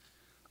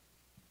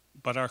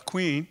 but our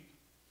queen,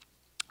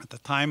 at the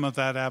time of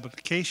that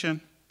abdication,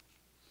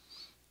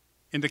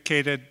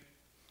 indicated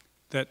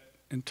that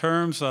in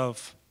terms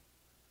of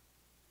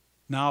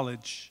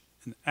knowledge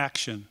and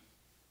action,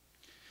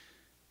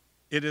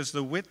 it is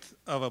the width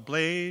of a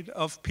blade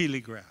of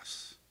pili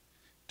grass.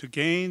 To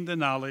gain the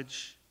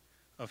knowledge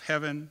of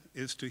heaven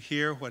is to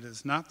hear what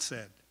is not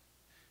said,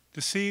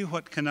 to see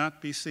what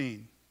cannot be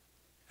seen,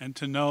 and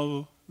to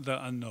know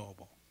the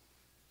unknowable.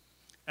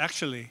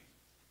 Actually,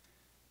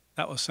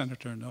 that was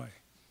Senator Inouye.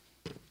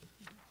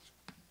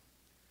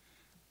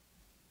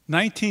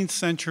 19th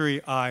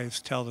century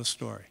eyes tell the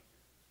story.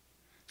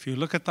 If you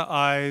look at the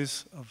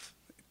eyes of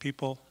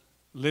people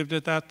lived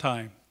at that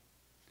time,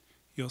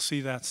 you'll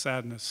see that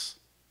sadness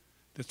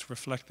that's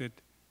reflected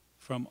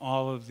from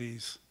all of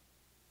these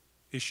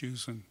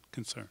issues and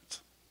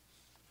concerns.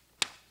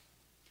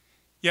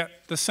 Yet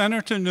the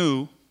senator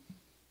knew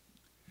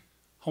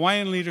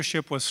Hawaiian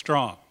leadership was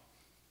strong,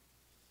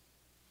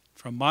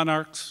 from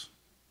monarchs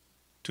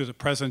to the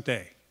present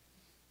day.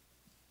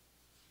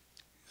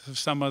 These are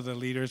some of the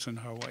leaders in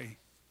Hawaii.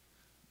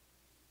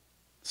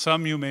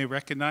 Some you may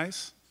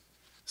recognize,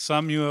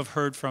 some you have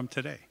heard from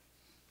today.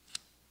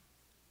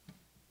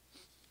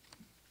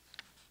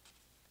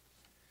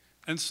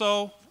 And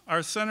so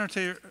our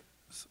senator's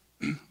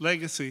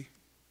legacy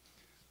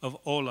of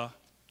ola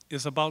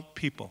is about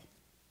people.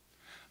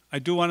 I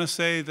do want to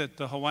say that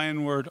the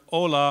Hawaiian word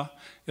ola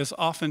is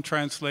often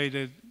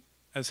translated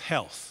as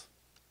health,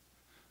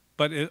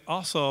 but it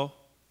also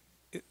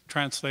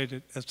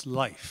translated as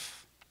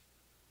life.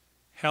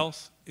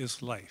 Health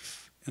is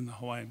life in the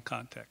Hawaiian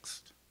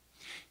context.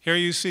 Here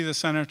you see the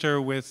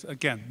senator with,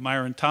 again,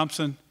 Myron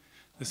Thompson.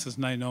 This is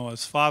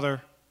Nainoa's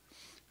father.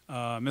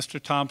 Mr.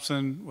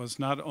 Thompson was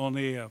not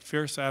only a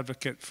fierce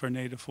advocate for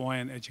Native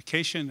Hawaiian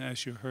education,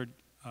 as you heard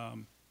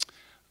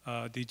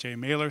DJ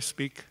Mailer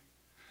speak,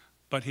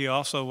 but he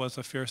also was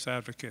a fierce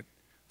advocate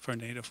for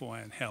Native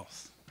Hawaiian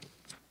health.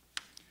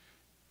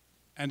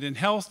 And in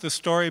health, the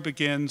story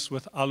begins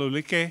with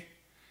Alulike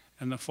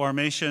and the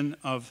formation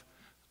of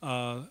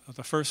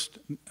the first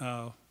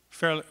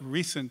fairly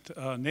recent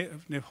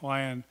Native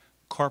Hawaiian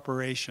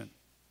corporation.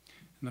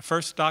 And the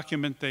first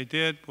document they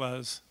did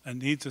was a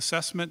needs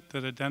assessment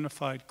that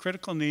identified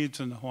critical needs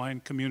in the Hawaiian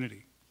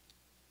community.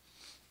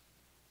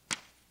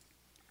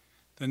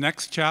 The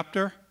next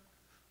chapter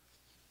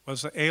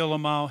was the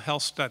Aolamau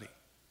Health Study,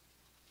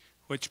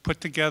 which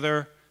put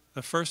together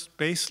the first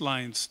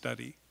baseline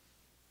study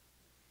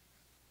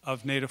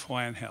of Native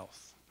Hawaiian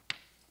health.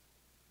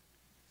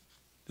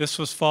 This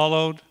was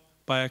followed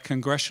by a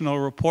congressional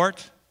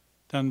report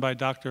done by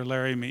Dr.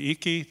 Larry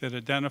Meiki that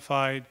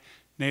identified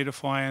Native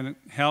Hawaiian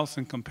health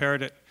and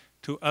compared it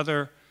to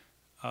other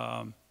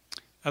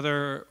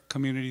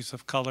communities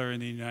of color in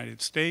the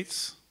United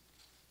States,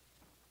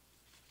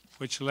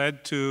 which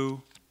led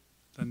to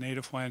the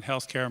Native Hawaiian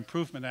Healthcare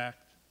Improvement Act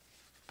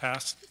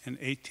passed in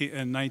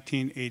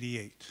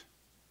 1988.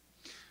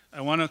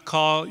 I want to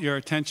call your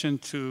attention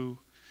to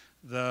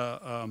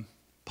the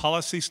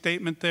policy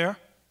statement there,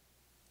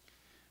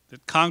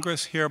 that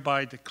Congress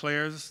hereby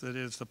declares that it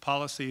is the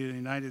policy of the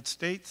United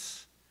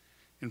States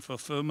in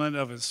fulfillment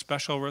of its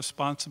special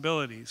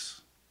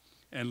responsibilities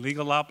and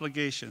legal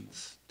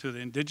obligations to the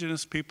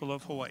indigenous people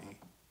of Hawaii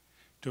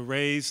to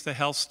raise the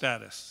health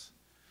status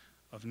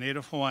of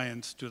Native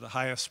Hawaiians to the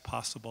highest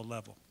possible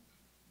level,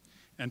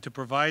 and to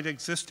provide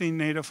existing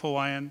Native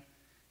Hawaiian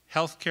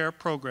healthcare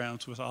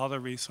programs with all the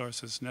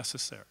resources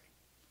necessary.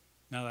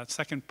 Now that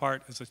second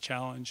part is a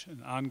challenge,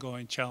 an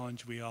ongoing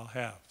challenge we all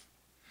have.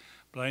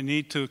 But I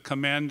need to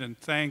commend and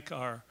thank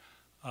our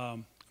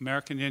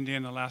American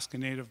Indian, Alaska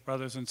Native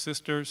brothers and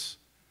sisters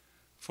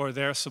for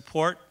their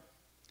support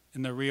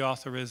in the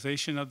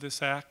reauthorization of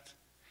this act.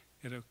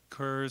 It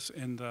occurs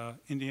in the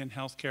Indian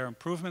Healthcare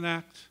Improvement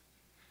Act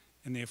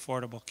and the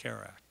Affordable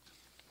Care Act.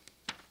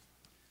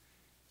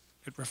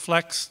 It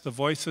reflects the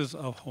voices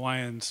of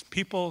Hawaiians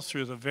people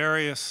through the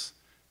various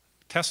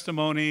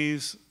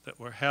testimonies that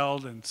were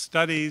held and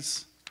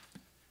studies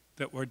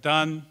that were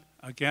done,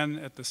 again,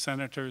 at the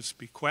Senator's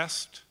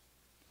bequest.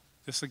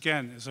 This,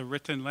 again, is a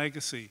written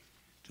legacy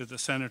to the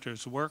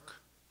Senator's work,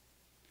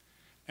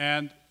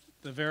 and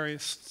the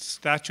various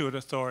statute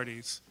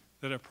authorities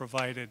that are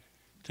provided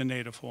to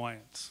Native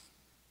Hawaiians.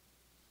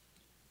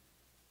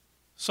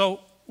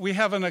 So we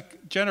have a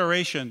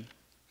generation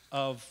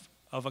of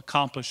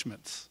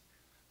accomplishments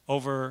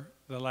over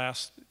the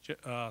last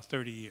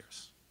 30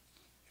 years.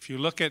 If you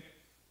look at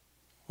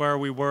where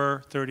we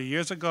were 30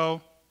 years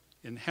ago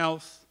in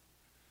health,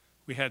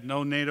 we had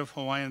no Native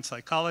Hawaiian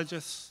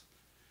psychologists,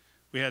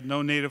 we had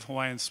no Native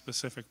Hawaiian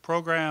specific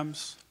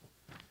programs,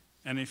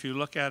 and if you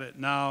look at it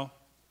now,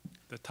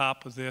 the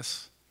top of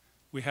this,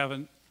 we have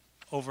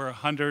over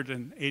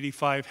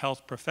 185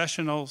 health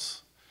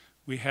professionals,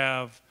 we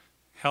have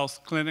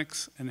health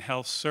clinics and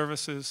health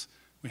services.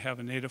 We have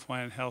a Native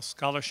Hawaiian Health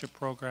Scholarship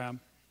Program.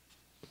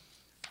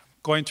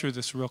 Going through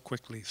this real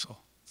quickly, so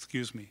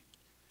excuse me.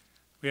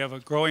 We have a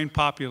growing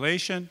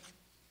population,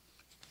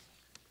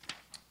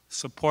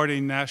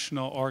 supporting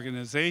national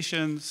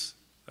organizations,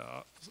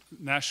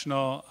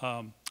 National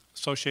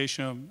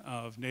Association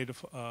of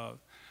Native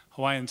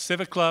Hawaiian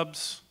Civic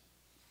Clubs.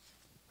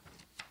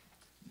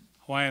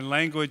 Hawaiian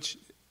language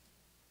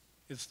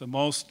is the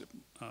most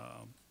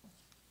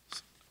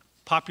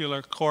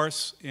popular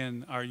course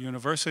in our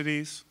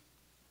universities.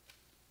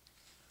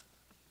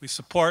 We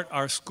support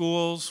our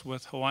schools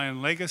with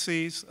Hawaiian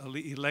legacies,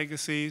 ali'i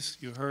legacies.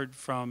 You heard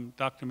from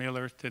Dr.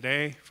 Mailer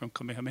today from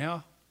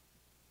Kamehameha.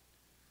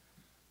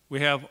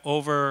 We have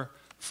over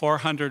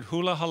 400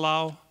 hula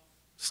halau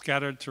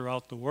scattered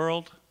throughout the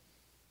world.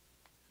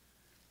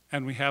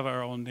 And we have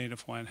our own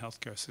Native Hawaiian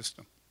healthcare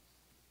system.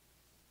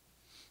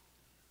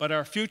 But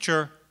our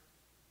future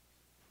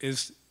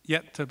is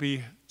yet to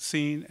be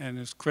seen and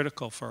is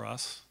critical for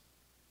us.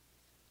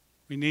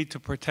 We need to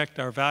protect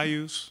our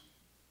values.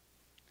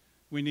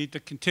 We need to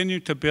continue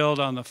to build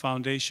on the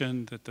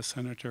foundation that the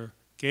Senator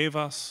gave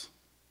us.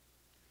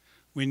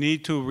 We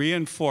need to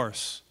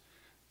reinforce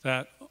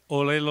that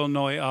olelo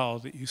noi ao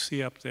that you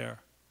see up there.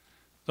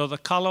 Though the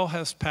kalo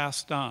has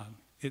passed on,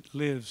 it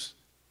lives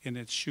in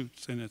its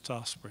shoots and its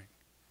offspring.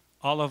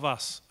 All of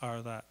us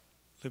are that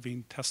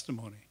living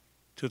testimony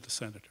to the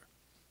Senator.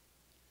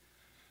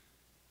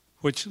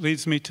 Which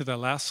leads me to the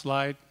last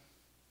slide.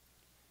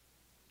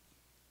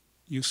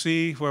 You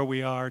see where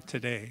we are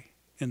today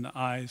in the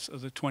eyes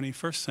of the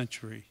 21st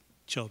century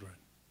children.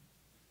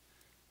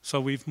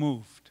 So we've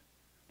moved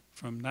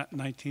from that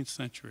 19th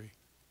century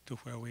to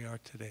where we are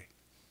today.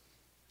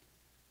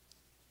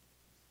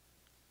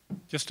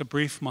 Just a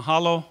brief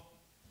mahalo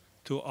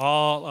to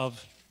all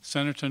of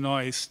Senator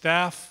Inouye's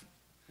staff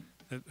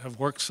that have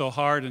worked so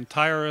hard and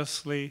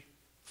tirelessly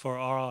for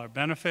all our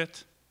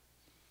benefit.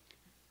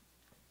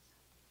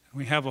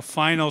 We have a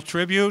final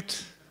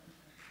tribute.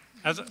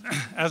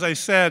 As I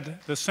said,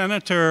 the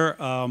Senator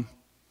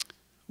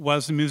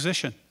was a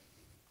musician.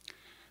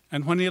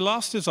 And when he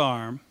lost his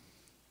arm,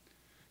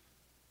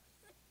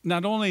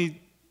 not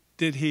only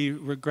did he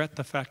regret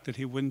the fact that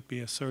he wouldn't be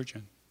a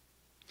surgeon,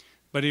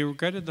 but he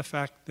regretted the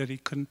fact that he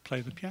couldn't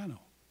play the piano.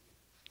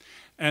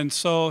 And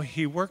so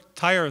he worked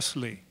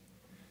tirelessly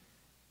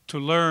to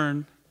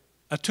learn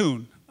a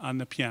tune on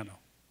the piano.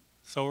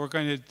 So we're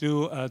going to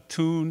do a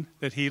tune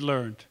that he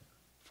learned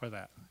for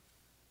that.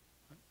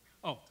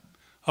 Oh,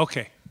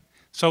 okay.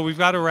 So we've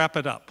got to wrap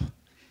it up.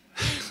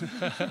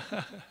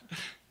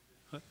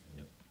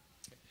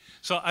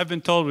 So I've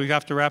been told we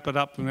have to wrap it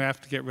up and we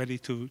have to get ready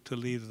to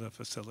leave the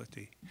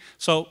facility.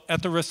 So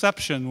at the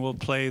reception, we'll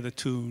play the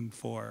tune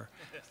for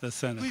the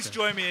senator. Please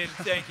join me in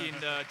thanking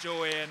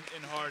Jo Ann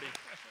and Hardy.